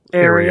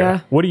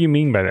area. What do you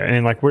mean by that?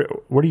 And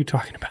what are you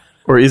talking about?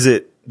 Or is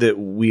it that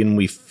when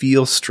we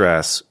feel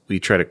stress, we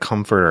try to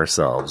comfort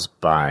ourselves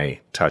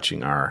by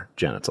touching our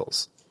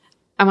genitals?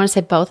 I want to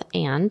say both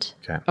and.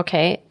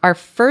 Okay. Our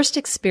first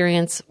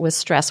experience with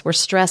stress, where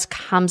stress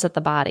comes at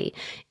the body.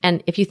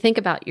 And if you think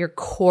about your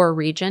core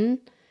region,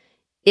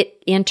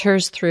 it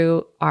enters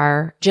through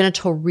our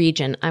genital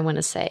region, I want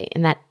to say,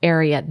 in that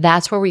area.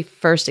 That's where we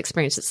first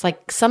experience it. It's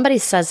like somebody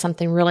says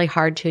something really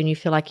hard to you and you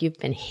feel like you've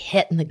been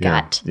hit in the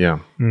gut. Yeah.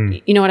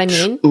 You know what I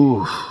mean?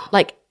 Ooh.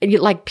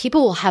 Like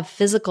people will have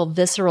physical,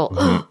 visceral,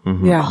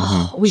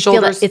 we shoulders,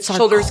 feel that it's our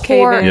shoulders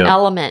core cave in.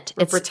 element.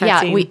 We're It's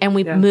protecting.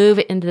 we move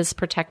into this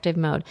protective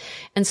mode.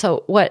 And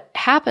so what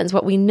happens,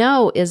 what we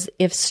know is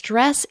if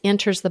stress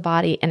enters the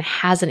body and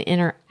has an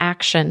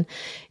interaction,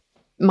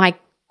 my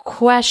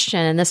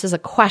question, and this is a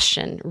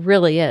question,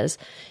 really is,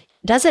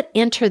 does it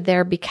enter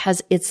there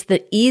because it's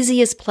the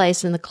easiest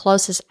place and the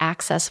closest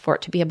access for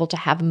it to be able to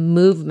have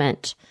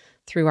movement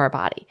through our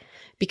body?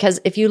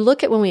 Because if you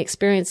look at when we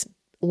experience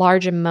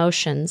large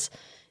emotions,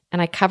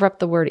 and I cover up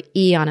the word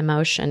E on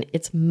emotion,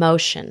 it's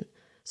motion.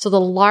 So the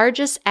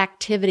largest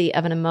activity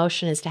of an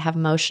emotion is to have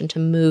motion to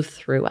move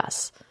through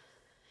us.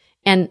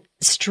 And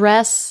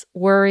stress,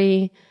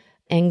 worry,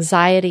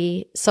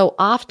 anxiety, so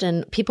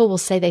often people will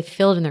say they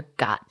feel it in their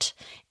gut.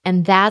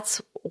 And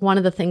that's one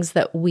of the things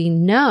that we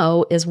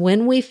know is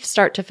when we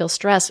start to feel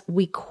stress,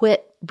 we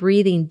quit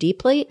breathing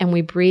deeply and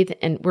we breathe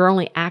and we're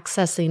only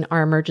accessing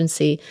our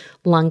emergency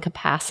lung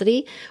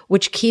capacity,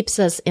 which keeps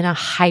us in a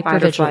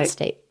hypervigilant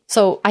state.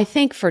 So I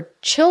think for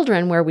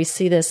children, where we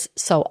see this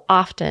so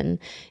often,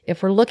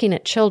 if we're looking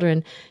at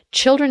children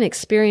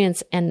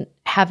experience and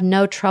have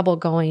no trouble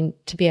going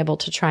to be able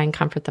to try and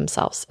comfort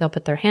themselves. They'll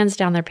put their hands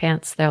down their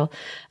pants.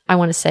 I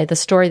want to say the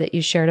story that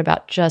you shared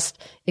about just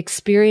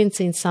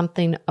experiencing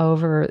something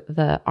over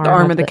the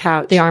arm of the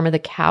couch. The arm of the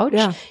couch.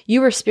 Yeah.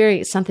 You were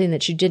experiencing something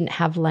that you didn't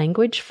have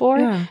language for.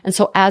 Yeah. And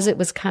so as it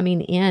was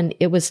coming in,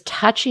 it was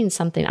touching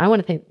something. I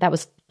want to think that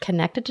was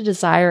connected to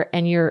desire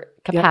and your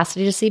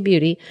capacity to see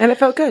beauty. And it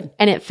felt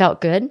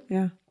good.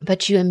 Yeah.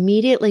 But you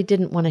immediately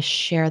didn't want to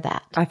share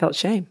that. I felt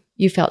shame.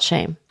 You felt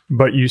shame.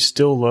 But you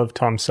still love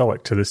Tom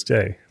Selleck to this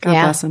day. God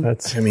bless him.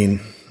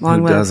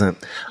 Who doesn't?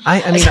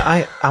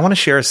 I want to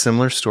share a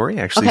similar story,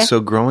 actually. Okay. So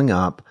growing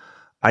up,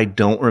 I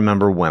don't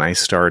remember when I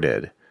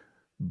started,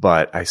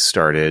 but I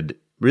started,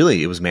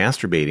 really, it was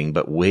masturbating,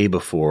 but way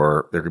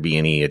before there could be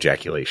any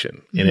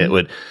ejaculation. Mm-hmm.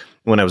 And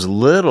when I was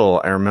little,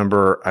 I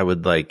remember I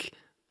would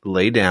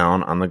lay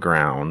down on the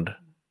ground,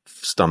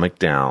 stomach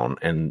down,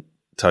 and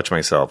touch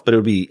myself. But it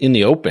would be in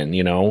the open,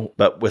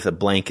 but with a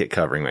blanket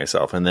covering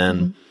myself. And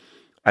then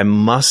I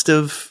must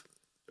have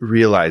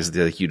realize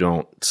that you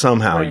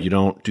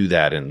don't do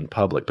that in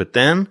public. But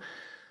then,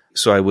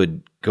 so I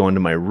would go into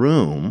my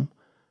room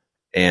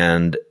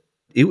and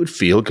it would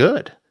feel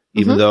good,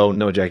 even though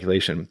no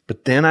ejaculation.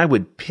 But then I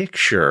would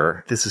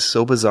picture, this is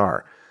so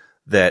bizarre,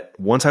 that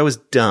once I was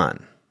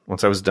done,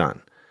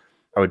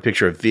 I would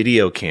picture a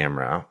video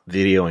camera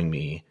videoing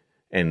me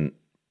and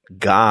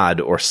God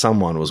or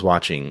someone was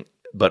watching,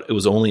 but it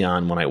was only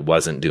on when I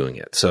wasn't doing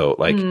it. So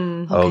like,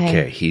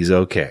 okay, he's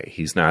okay.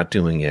 He's not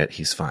doing it.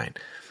 He's fine.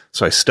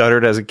 So I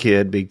stuttered as a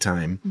kid, big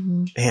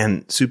time,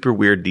 and super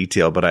weird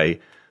detail. But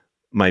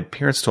my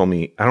parents told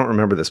me, I don't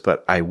remember this,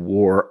 but I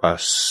wore a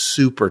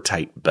super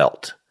tight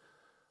belt.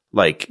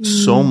 Like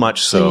so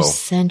much so. You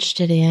cinched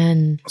it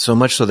in. So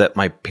much so that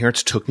my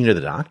parents took me to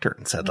the doctor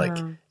and said like,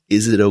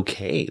 is it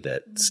okay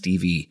that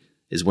Stevie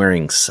is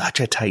wearing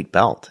such a tight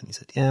belt? And he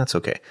said, yeah, it's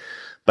okay.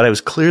 But I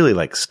was clearly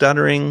like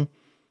stuttering,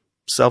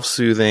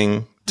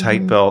 self-soothing,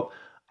 tight belt.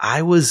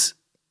 I was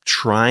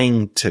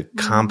trying to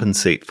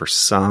compensate for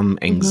some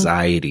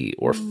anxiety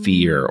or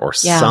fear or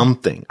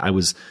something. I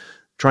was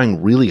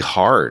trying really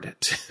hard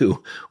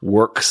to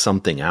work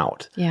something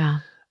out. Yeah.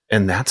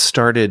 And that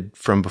started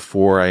from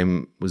before I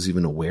was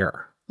even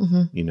aware,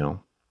 you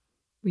know.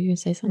 Were you going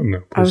to say something?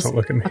 No, please don't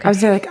look at me. I was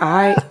saying, like,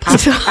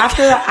 after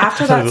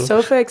that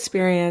sofa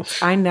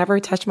experience, I never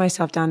touched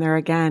myself down there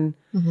again.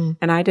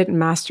 And I didn't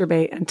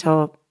masturbate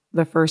until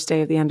the first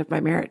day of the end of my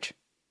marriage.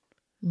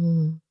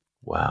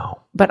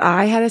 Wow. But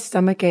I had a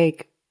stomach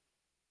ache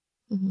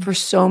for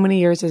so many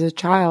years as a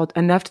child,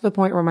 enough to the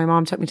point where my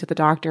mom took me to the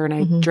doctor and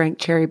I drank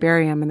cherry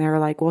barium, and they were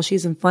like, well,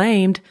 she's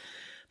inflamed,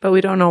 but we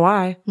don't know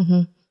why.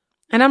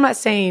 And I'm not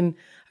saying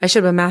I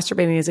should have been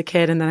masturbating as a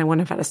kid and then I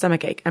wouldn't have had a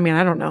stomach ache. I mean,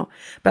 I don't know.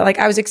 But like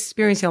I was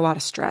experiencing a lot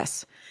of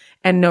stress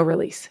and no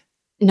release.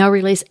 No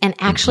release, and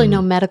actually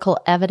no medical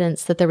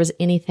evidence that there was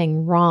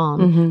anything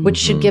wrong, which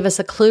should give us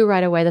a clue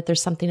right away that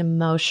there's something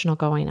emotional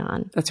going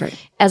on. That's right.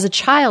 As a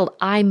child,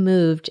 I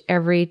moved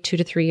every 2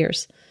 to 3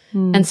 years.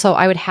 And so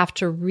I would have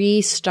to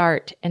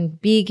restart and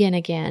begin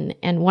again.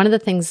 And one of the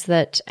things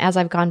that, as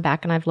I've gone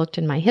back and I've looked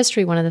in my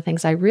history, one of the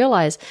things I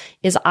realized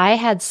is I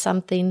had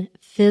something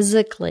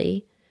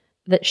physically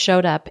that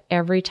showed up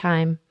every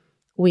time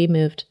we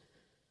moved.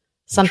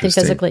 Something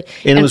physically.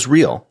 And it was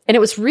real. And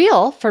it was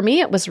real. For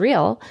me, it was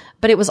real.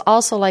 But it was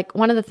also like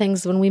one of the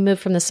things when we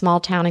moved from the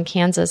small town in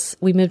Kansas,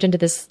 we moved into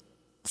this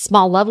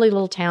small, lovely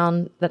little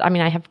town that, I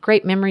mean, I have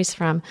great memories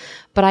from.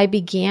 But I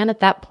began at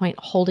that point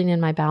holding in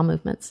my bowel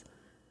movements.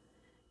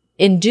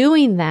 In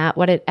doing that,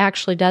 what it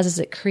actually does is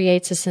it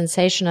creates a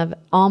sensation of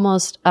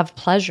almost of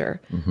pleasure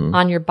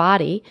on your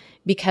body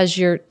because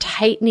you're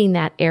tightening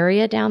that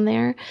area down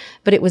there.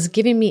 But it was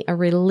giving me a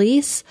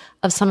release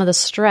of some of the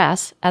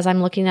stress as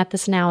I'm looking at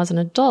this now as an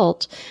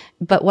adult.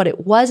 But what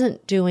it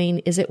wasn't doing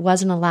is it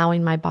wasn't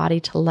allowing my body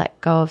to let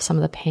go of some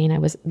of the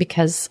pain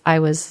because I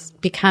was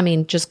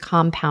becoming just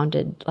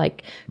compounded,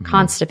 like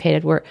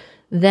constipated, where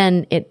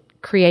then it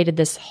created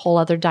this whole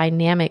other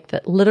dynamic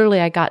that literally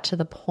I got to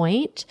the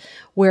point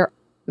where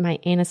my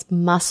anus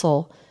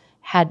muscle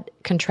had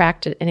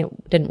contracted and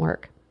it didn't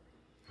work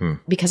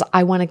because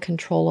I wanted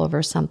control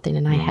over something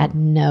and I had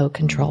no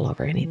control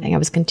over anything. I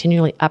was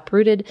continually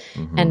uprooted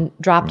and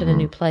dropped in a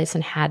new place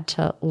and had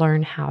to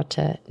learn how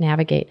to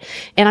navigate.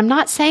 And I'm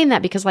not saying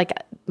that because like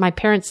my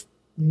parents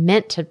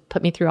meant to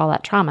put me through all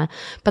that trauma.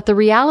 But the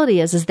reality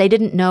is they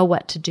didn't know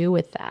what to do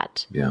with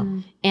that. Yeah.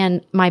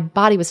 And my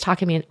body was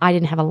talking to me and I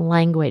didn't have a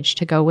language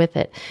to go with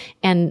it.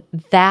 And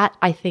that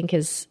I think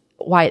is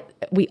why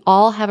we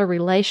all have a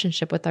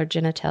relationship with our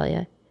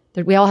genitalia.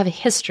 We all have a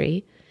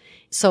history.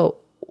 So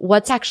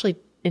what's actually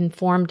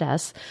informed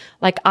us,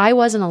 like I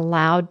wasn't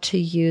allowed to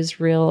use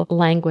real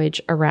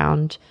language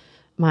around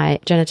my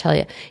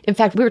genitalia. In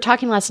fact, we were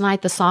talking last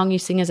night, the song you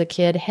sing as a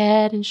kid,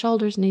 head and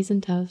shoulders, knees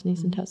and toes,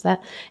 that.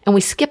 And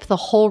we skip the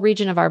whole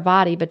region of our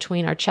body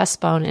between our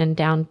chest bone and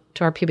down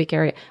to our pubic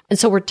area. And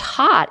so we're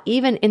taught,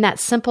 even in that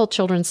simple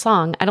children's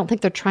song, I don't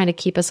think they're trying to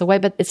keep us away,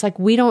 but it's like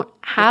we don't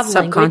have it's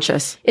language.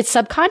 Subconscious. It's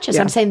subconscious.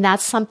 Yeah. I'm saying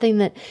that's something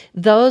that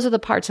those are the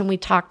parts when we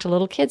talk to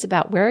little kids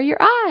about where are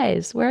your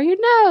eyes? Where are your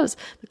nose?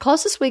 The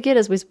closest we get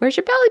is where's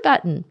your belly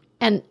button?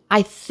 And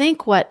I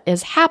think what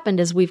has happened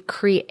is we've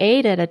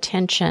created a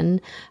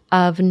tension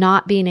of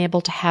not being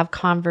able to have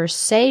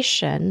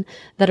conversation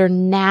that are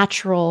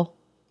natural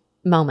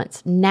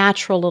moments,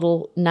 natural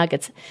little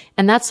nuggets.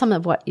 And that's some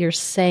of what you're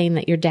saying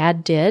that your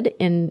dad did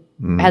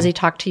as he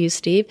talked to you,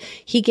 Steve.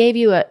 He gave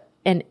you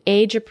an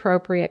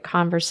age-appropriate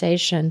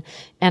conversation.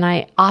 And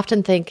I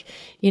often think,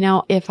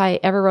 if I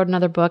ever wrote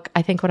another book,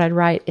 I think what I'd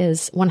write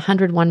is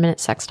 100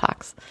 one-minute sex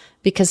talks.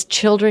 Because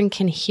children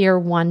can hear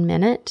 1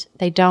 minute.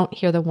 They don't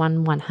hear the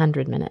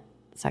 100-minute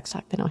sex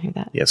talk. They don't hear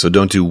that. Yeah, so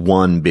don't do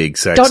one big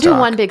sex talk. Don't do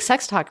one big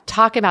sex talk.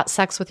 Talk about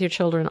sex with your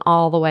children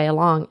all the way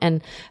along.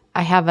 And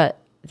I have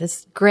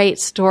this great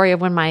story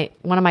of when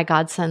one of my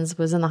godsons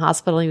was in the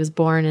hospital. He was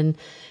born, and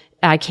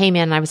I came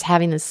in and I was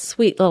having this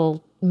sweet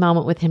little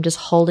moment with him, just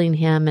holding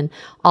him. And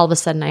all of a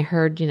sudden I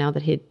heard,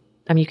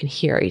 that you can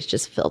hear he's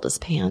just filled his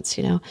pants,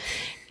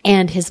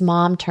 And his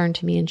mom turned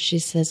to me and she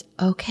says,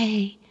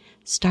 okay,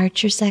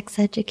 start your sex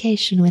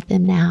education with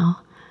him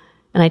now.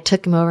 And I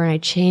took him over and I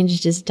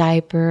changed his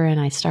diaper and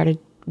I started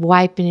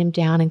wiping him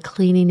down and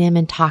cleaning him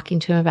and talking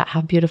to him about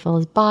how beautiful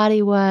his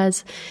body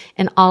was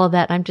and all of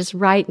that. And I'm just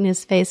right in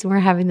his face and we're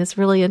having this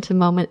really intimate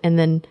moment and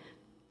then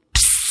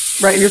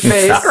right in your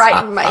face.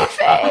 Right in my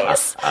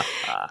face.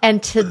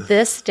 And to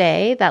this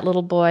day, that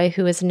little boy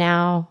who is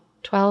now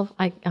 12,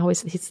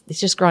 he's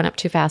just growing up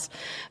too fast,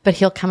 but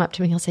he'll come up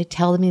to me and he'll say,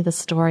 tell me the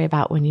story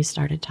about when you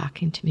started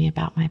talking to me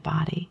about my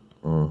body.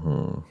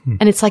 Mm-hmm.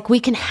 And it's like,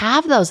 we can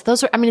have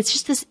those are, I mean, it's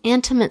just this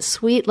intimate,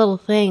 sweet little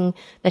thing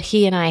that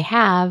he and I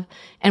have.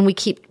 And we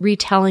keep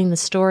retelling the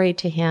story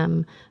to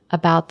him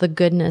about the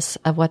goodness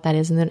of what that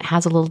is. And then it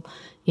has a little,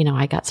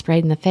 I got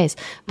sprayed in the face,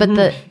 but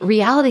the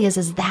reality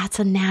is that's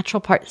a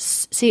natural part.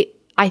 See,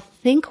 I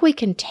think we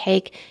can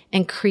take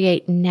and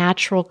create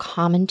natural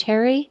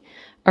commentary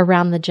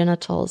around the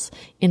genitals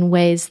in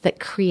ways that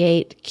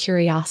create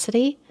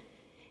curiosity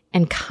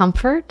and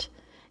comfort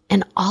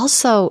and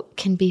also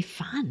can be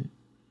fun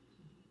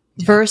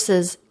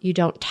versus you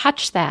don't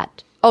touch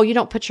that. Oh, you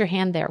don't put your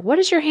hand there. What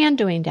is your hand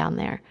doing down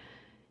there?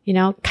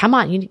 Come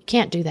on, you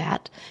can't do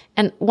that.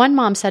 And one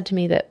mom said to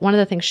me that one of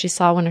the things she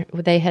saw when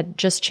they had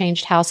just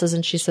changed houses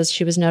and she says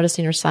she was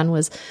noticing her son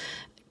was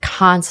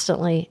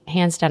constantly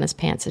hands down his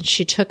pants. And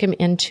she took him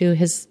into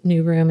his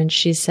new room and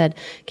she said,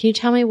 can you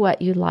tell me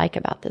what you like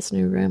about this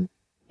new room?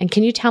 And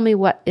can you tell me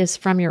what is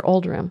from your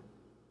old room?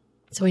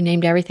 So he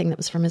named everything that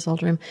was from his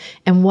old room.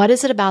 And what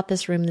is it about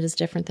this room that is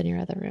different than your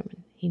other room?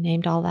 And he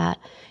named all that.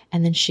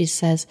 And then she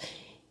says,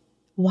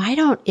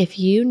 if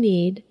you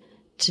need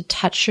to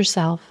touch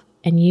yourself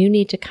and you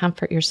need to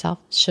comfort yourself,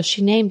 so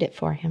she named it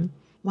for him,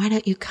 why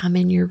don't you come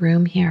in your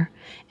room here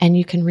and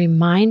you can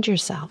remind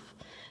yourself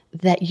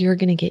that you're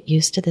going to get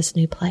used to this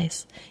new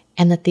place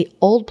and that the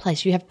old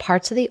place, you have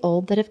parts of the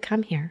old that have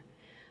come here,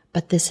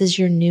 but this is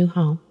your new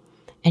home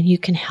and you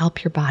can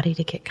help your body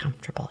to get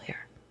comfortable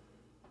here.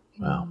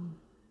 Wow.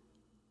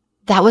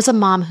 That was a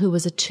mom who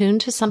was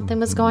attuned to something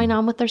was going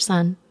on with their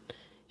son.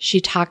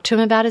 She talked to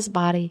him about his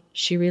body.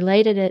 She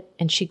related it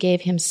and she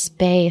gave him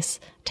space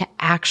to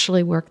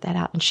actually work that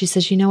out. And she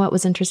says, what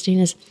was interesting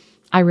is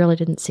I really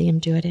didn't see him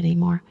do it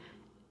anymore.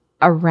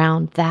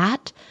 Around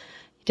that,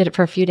 he did it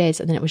for a few days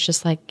and then it was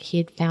just like he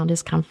had found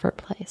his comfort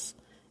place.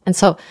 And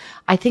so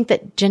I think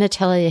that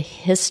genitalia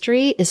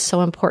history is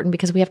so important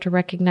because we have to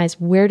recognize,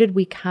 where did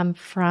we come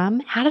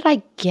from? How did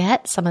I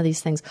get some of these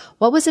things?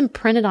 What was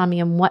imprinted on me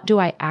and what do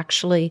I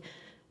actually,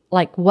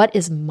 what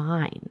is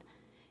mine?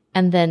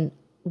 And then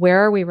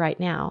where are we right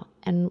now?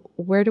 And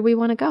where do we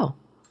want to go?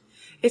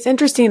 It's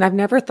interesting. I've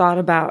never thought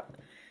about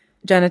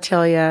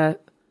genitalia.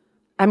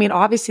 I mean,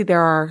 obviously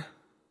there are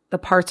the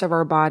parts of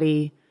our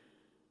body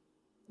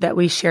that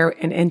we share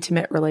in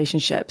intimate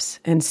relationships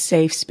and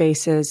safe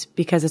spaces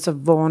because it's a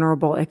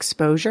vulnerable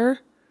exposure.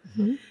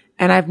 Mm-hmm.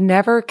 And I've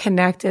never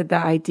connected the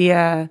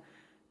idea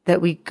that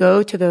we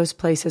go to those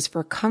places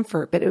for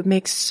comfort, but it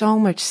makes so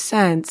much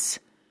sense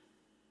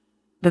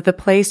that the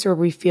place where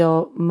we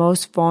feel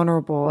most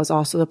vulnerable is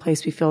also the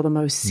place we feel the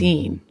most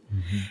seen.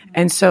 Mm-hmm.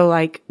 And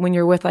so when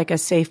you're with a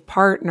safe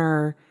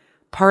partner,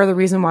 part of the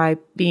reason why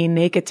being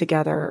naked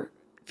together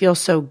feels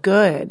so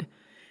good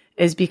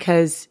is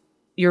because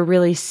you're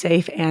really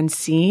safe and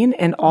seen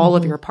in all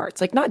of your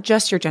parts, not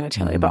just your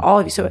genitalia, but all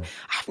of you. So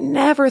I've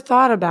never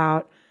thought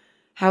about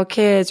how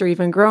kids or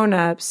even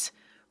grown-ups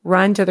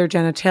run to their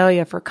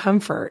genitalia for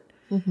comfort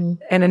in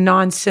a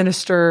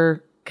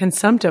non-sinister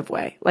consumptive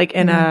way,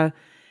 in a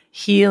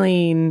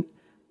healing,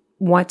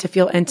 want to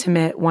feel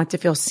intimate, want to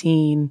feel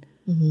seen.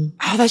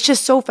 Oh, that's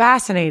just so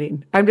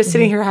fascinating. I'm just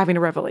sitting here having a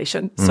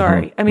revelation.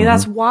 Sorry. I mean,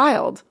 that's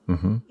wild.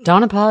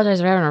 Don't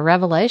apologize for having a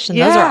revelation.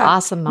 Those are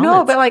awesome moments.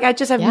 No, but I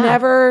just have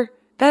never,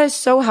 that is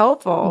so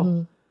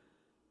helpful.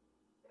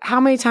 How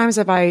many times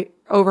have I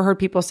overheard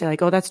people say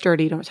oh, that's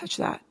dirty. Don't touch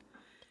that.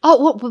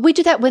 Oh, well, we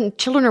do that when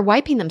children are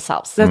wiping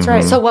themselves. That's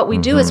right. So what we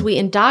do is we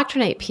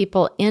indoctrinate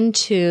people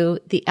into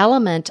the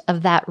element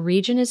of that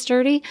region is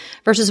dirty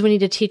versus we need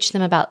to teach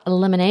them about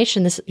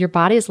elimination. Your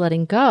body is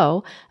letting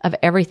go of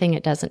everything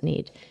it doesn't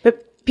need.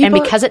 And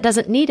because it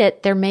doesn't need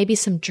it, there may be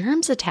some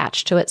germs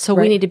attached to it. So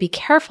we need to be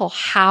careful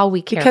how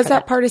we care because for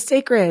that part is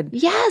sacred.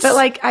 Yes.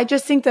 But I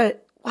just think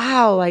that,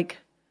 wow,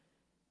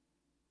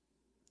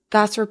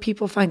 that's where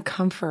people find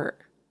comfort.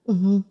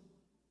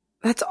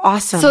 That's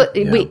awesome. So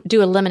we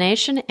do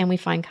elimination and we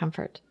find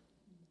comfort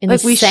in the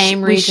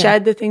same region. We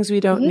shed the things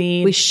we don't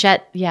need. We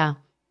shed,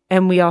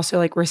 and we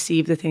also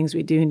receive the things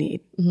we do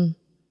need.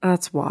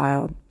 That's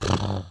wild,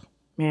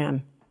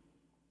 man.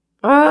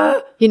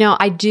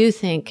 I do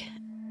think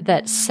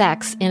that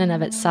sex in and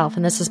of itself,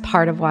 and this is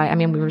part of why,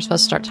 we were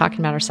supposed to start talking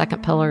about our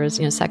second pillar is,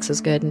 sex is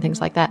good and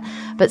things like that.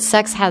 But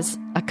sex has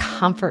a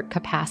comfort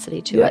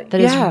capacity to it that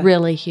is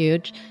really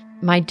huge.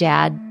 My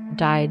dad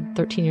died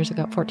 14 years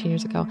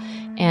ago.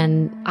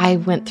 And I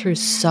went through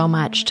so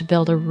much to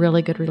build a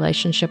really good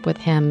relationship with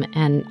him.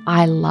 And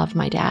I love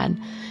my dad.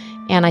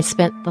 And I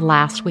spent the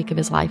last week of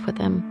his life with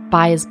him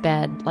by his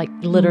bed,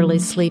 literally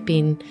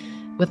sleeping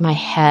with my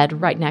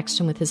head right next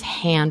to him with his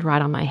hand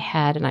right on my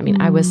head. And I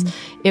mean,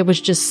 it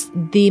was just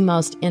the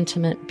most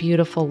intimate,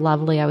 beautiful,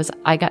 lovely.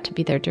 I got to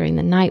be there during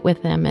the night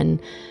with him,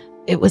 and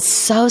it was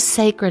so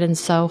sacred and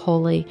so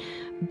holy,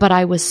 but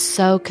I was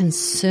so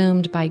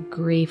consumed by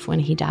grief when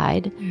he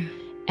died. Yeah.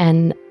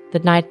 And the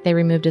night they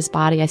removed his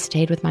body, I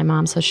stayed with my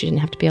mom so she didn't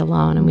have to be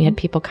alone. And we had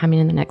people coming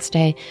in the next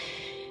day.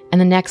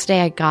 And the next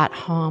day I got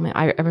home.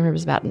 I remember it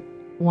was about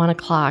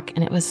 1:00,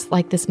 and it was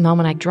like this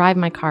moment. I drive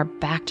my car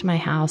back to my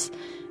house,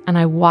 and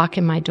I walk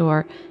in my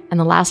door. And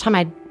the last time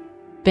I'd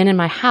been in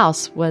my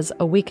house was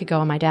a week ago,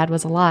 and my dad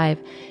was alive.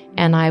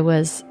 And I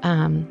was,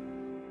 I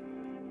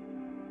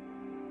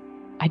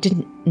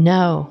didn't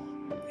know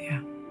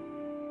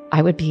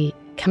I would be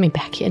coming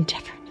back in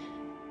different.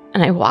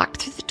 And I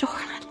walked through the door,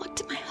 and I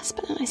looked at my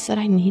husband, and I said,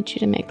 I need you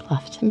to make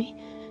love to me,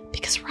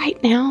 because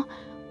right now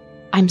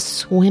I'm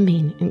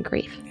swimming in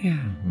grief. Yeah.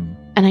 Mm-hmm.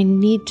 And I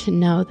need to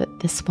know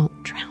that this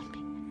won't drown me.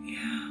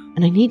 Yeah.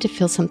 And I need to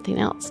feel something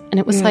else. And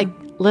it was like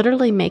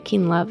literally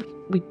making love.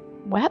 We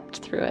wept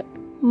through it.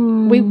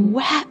 We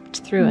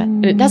wept through it.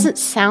 And it doesn't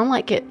sound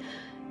like it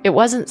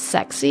wasn't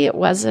sexy. It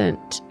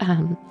wasn't,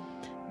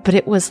 but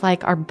it was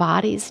like our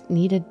bodies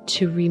needed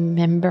to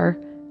remember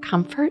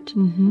comfort,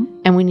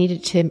 and we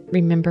needed to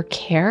remember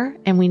care,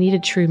 and we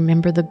needed to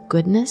remember the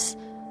goodness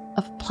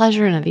of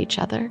pleasure and of each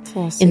other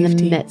in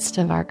the midst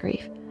of our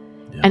grief.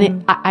 Yeah.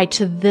 And I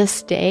to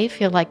this day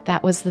feel like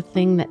that was the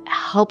thing that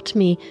helped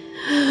me.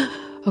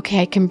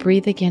 Okay, I can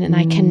breathe again, and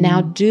I can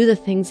now do the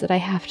things that I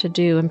have to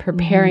do. And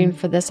preparing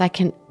for this,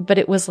 but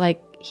it was like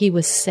he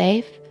was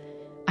safe.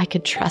 I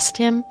could trust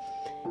him,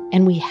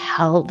 and we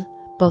held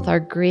both our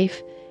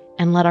grief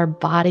and let our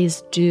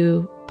bodies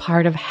do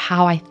part of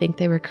how I think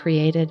they were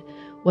created,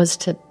 was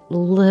to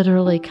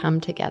literally come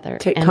together.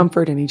 Take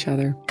comfort in each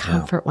other.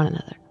 Comfort one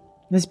another.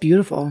 That's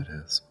beautiful. It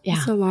is. Yeah.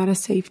 It's a lot of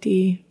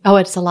safety. Oh,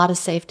 it's a lot of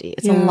safety.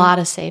 It's a lot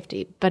of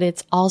safety. But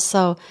it's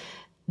also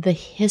the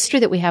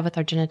history that we have with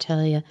our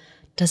genitalia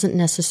doesn't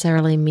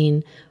necessarily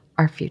mean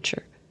our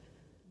future.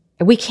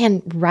 We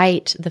can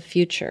write the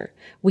future.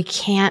 We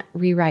can't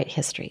rewrite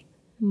history.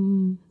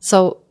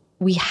 So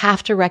we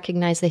have to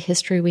recognize the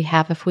history we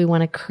have if we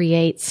want to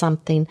create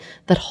something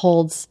that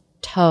holds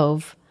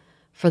Tov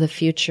for the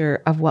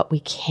future of what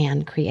we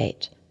can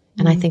create.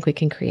 And I think we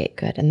can create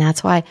good. And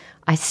that's why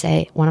I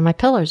say one of my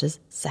pillars is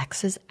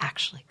sex is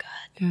actually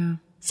good. Yeah.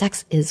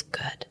 Sex is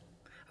good.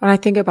 When I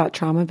think about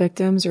trauma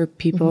victims or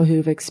people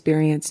who've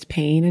experienced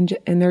pain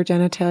in their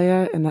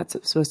genitalia, and that's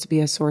supposed to be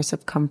a source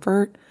of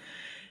comfort.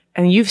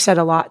 And you've said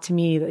a lot to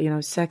me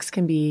that, sex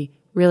can be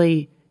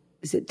really,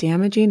 is it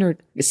damaging or?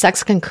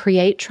 Sex can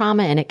create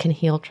trauma and it can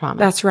heal trauma.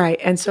 That's right.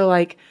 And so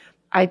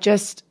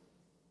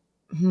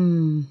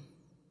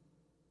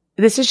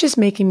this is just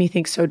making me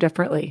think so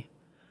differently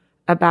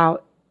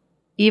about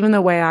even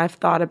the way I've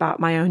thought about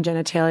my own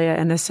genitalia,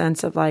 in the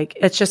sense of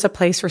it's just a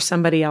place for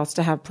somebody else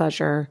to have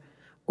pleasure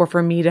or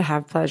for me to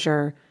have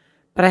pleasure.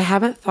 But I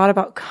haven't thought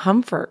about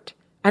comfort.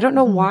 I don't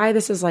know why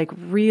this is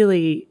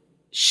really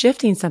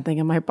shifting something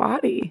in my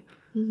body.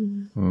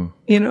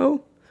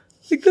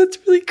 That's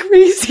really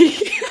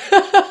crazy.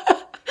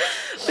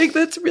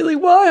 That's really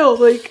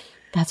wild.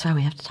 That's why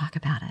we have to talk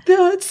about it.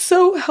 Yeah, it's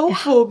so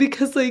helpful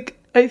because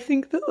I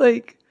think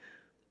that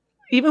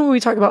even when we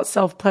talk about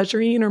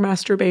self-pleasuring or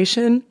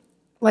masturbation,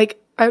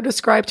 I would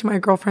describe to my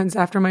girlfriends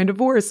after my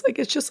divorce,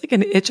 it's just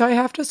an itch I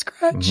have to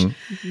scratch.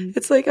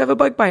 It's I have a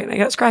bug bite and I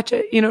got to scratch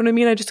it. You know what I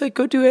mean? I just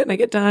go do it and I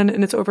get done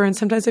and it's over. And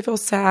sometimes I feel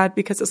sad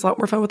because it's a lot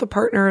more fun with a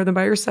partner than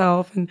by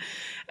yourself. And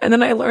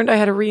then I learned I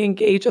had to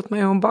re-engage with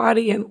my own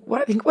body. And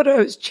what I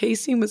was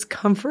chasing was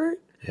comfort.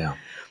 Yeah.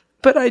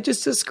 But I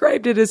just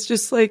described it as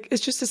just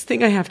it's just this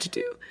thing I have to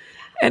do.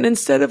 And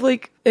instead of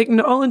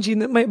acknowledging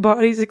that my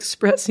body's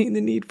expressing the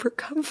need for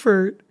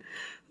comfort,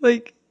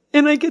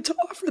 and I get to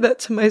offer that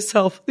to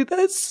myself,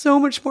 that's so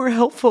much more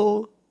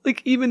helpful.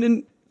 Even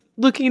in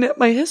looking at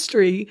my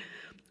history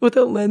with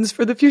a lens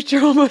for the future,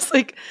 almost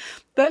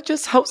that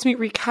just helps me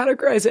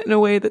recategorize it in a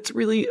way that's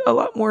really a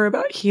lot more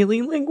about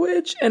healing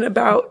language and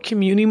about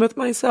communing with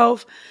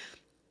myself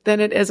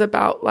than it is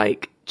about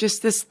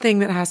just this thing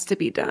that has to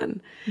be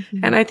done.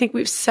 And I think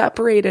we've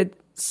separated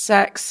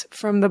sex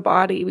from the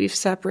body. We've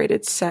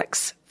separated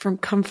sex from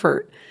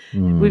comfort.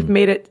 We've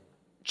made it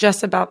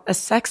just about a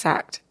sex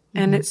act.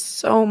 And it's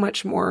so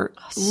much more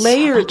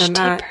layered than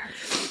that.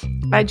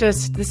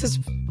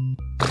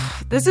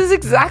 This is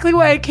exactly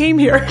why I came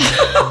here.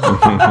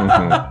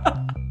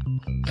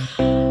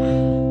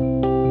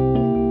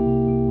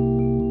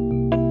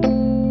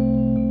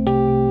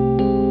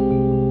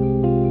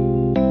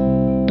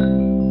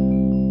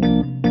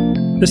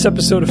 This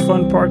episode of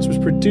Fun Parts was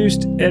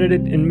produced,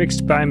 edited, and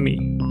mixed by me,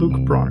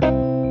 Luke Bronner.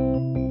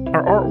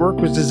 Our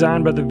artwork was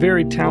designed by the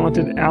very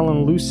talented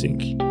Alan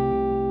Lusink.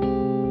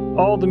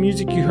 All the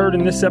music you heard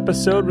in this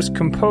episode was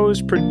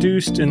composed,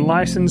 produced, and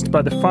licensed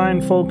by the fine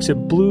folks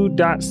at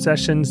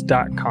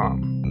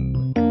blue.sessions.com.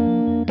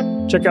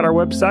 Check out our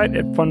website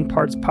at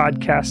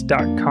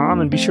funpartspodcast.com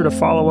and be sure to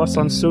follow us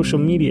on social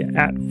media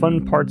at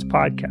Fun Parts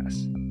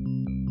Podcast.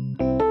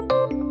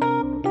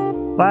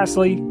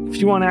 Lastly, if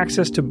you want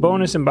access to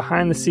bonus and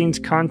behind-the-scenes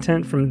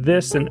content from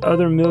this and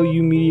other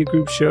Milieu Media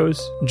Group shows,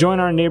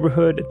 join our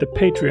neighborhood at the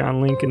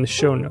Patreon link in the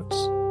show notes.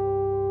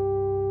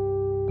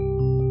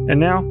 And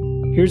now,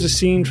 here's a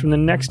scene from the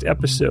next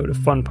episode of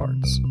Fun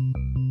Parts.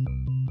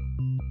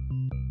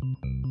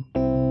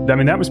 I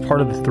mean, that was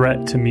part of the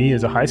threat to me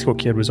as a high school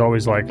kid, was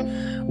always like,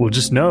 well,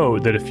 just know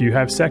that if you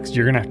have sex,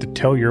 you're going to have to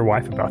tell your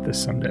wife about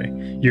this someday.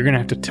 You're going to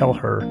have to tell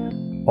her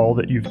all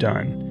that you've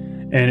done.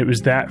 And it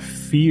was that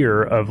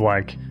fear of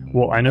like,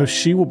 well, I know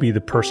she will be the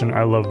person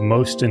I love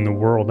most in the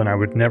world, and I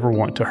would never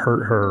want to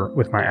hurt her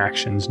with my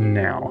actions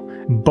now.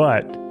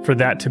 But for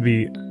that to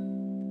be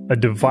a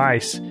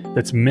device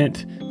that's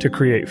meant to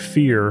create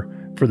fear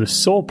for the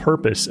sole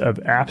purpose of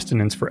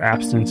abstinence for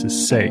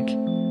abstinence's sake,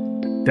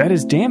 that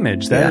is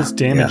damage. That is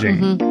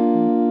damaging. Yeah.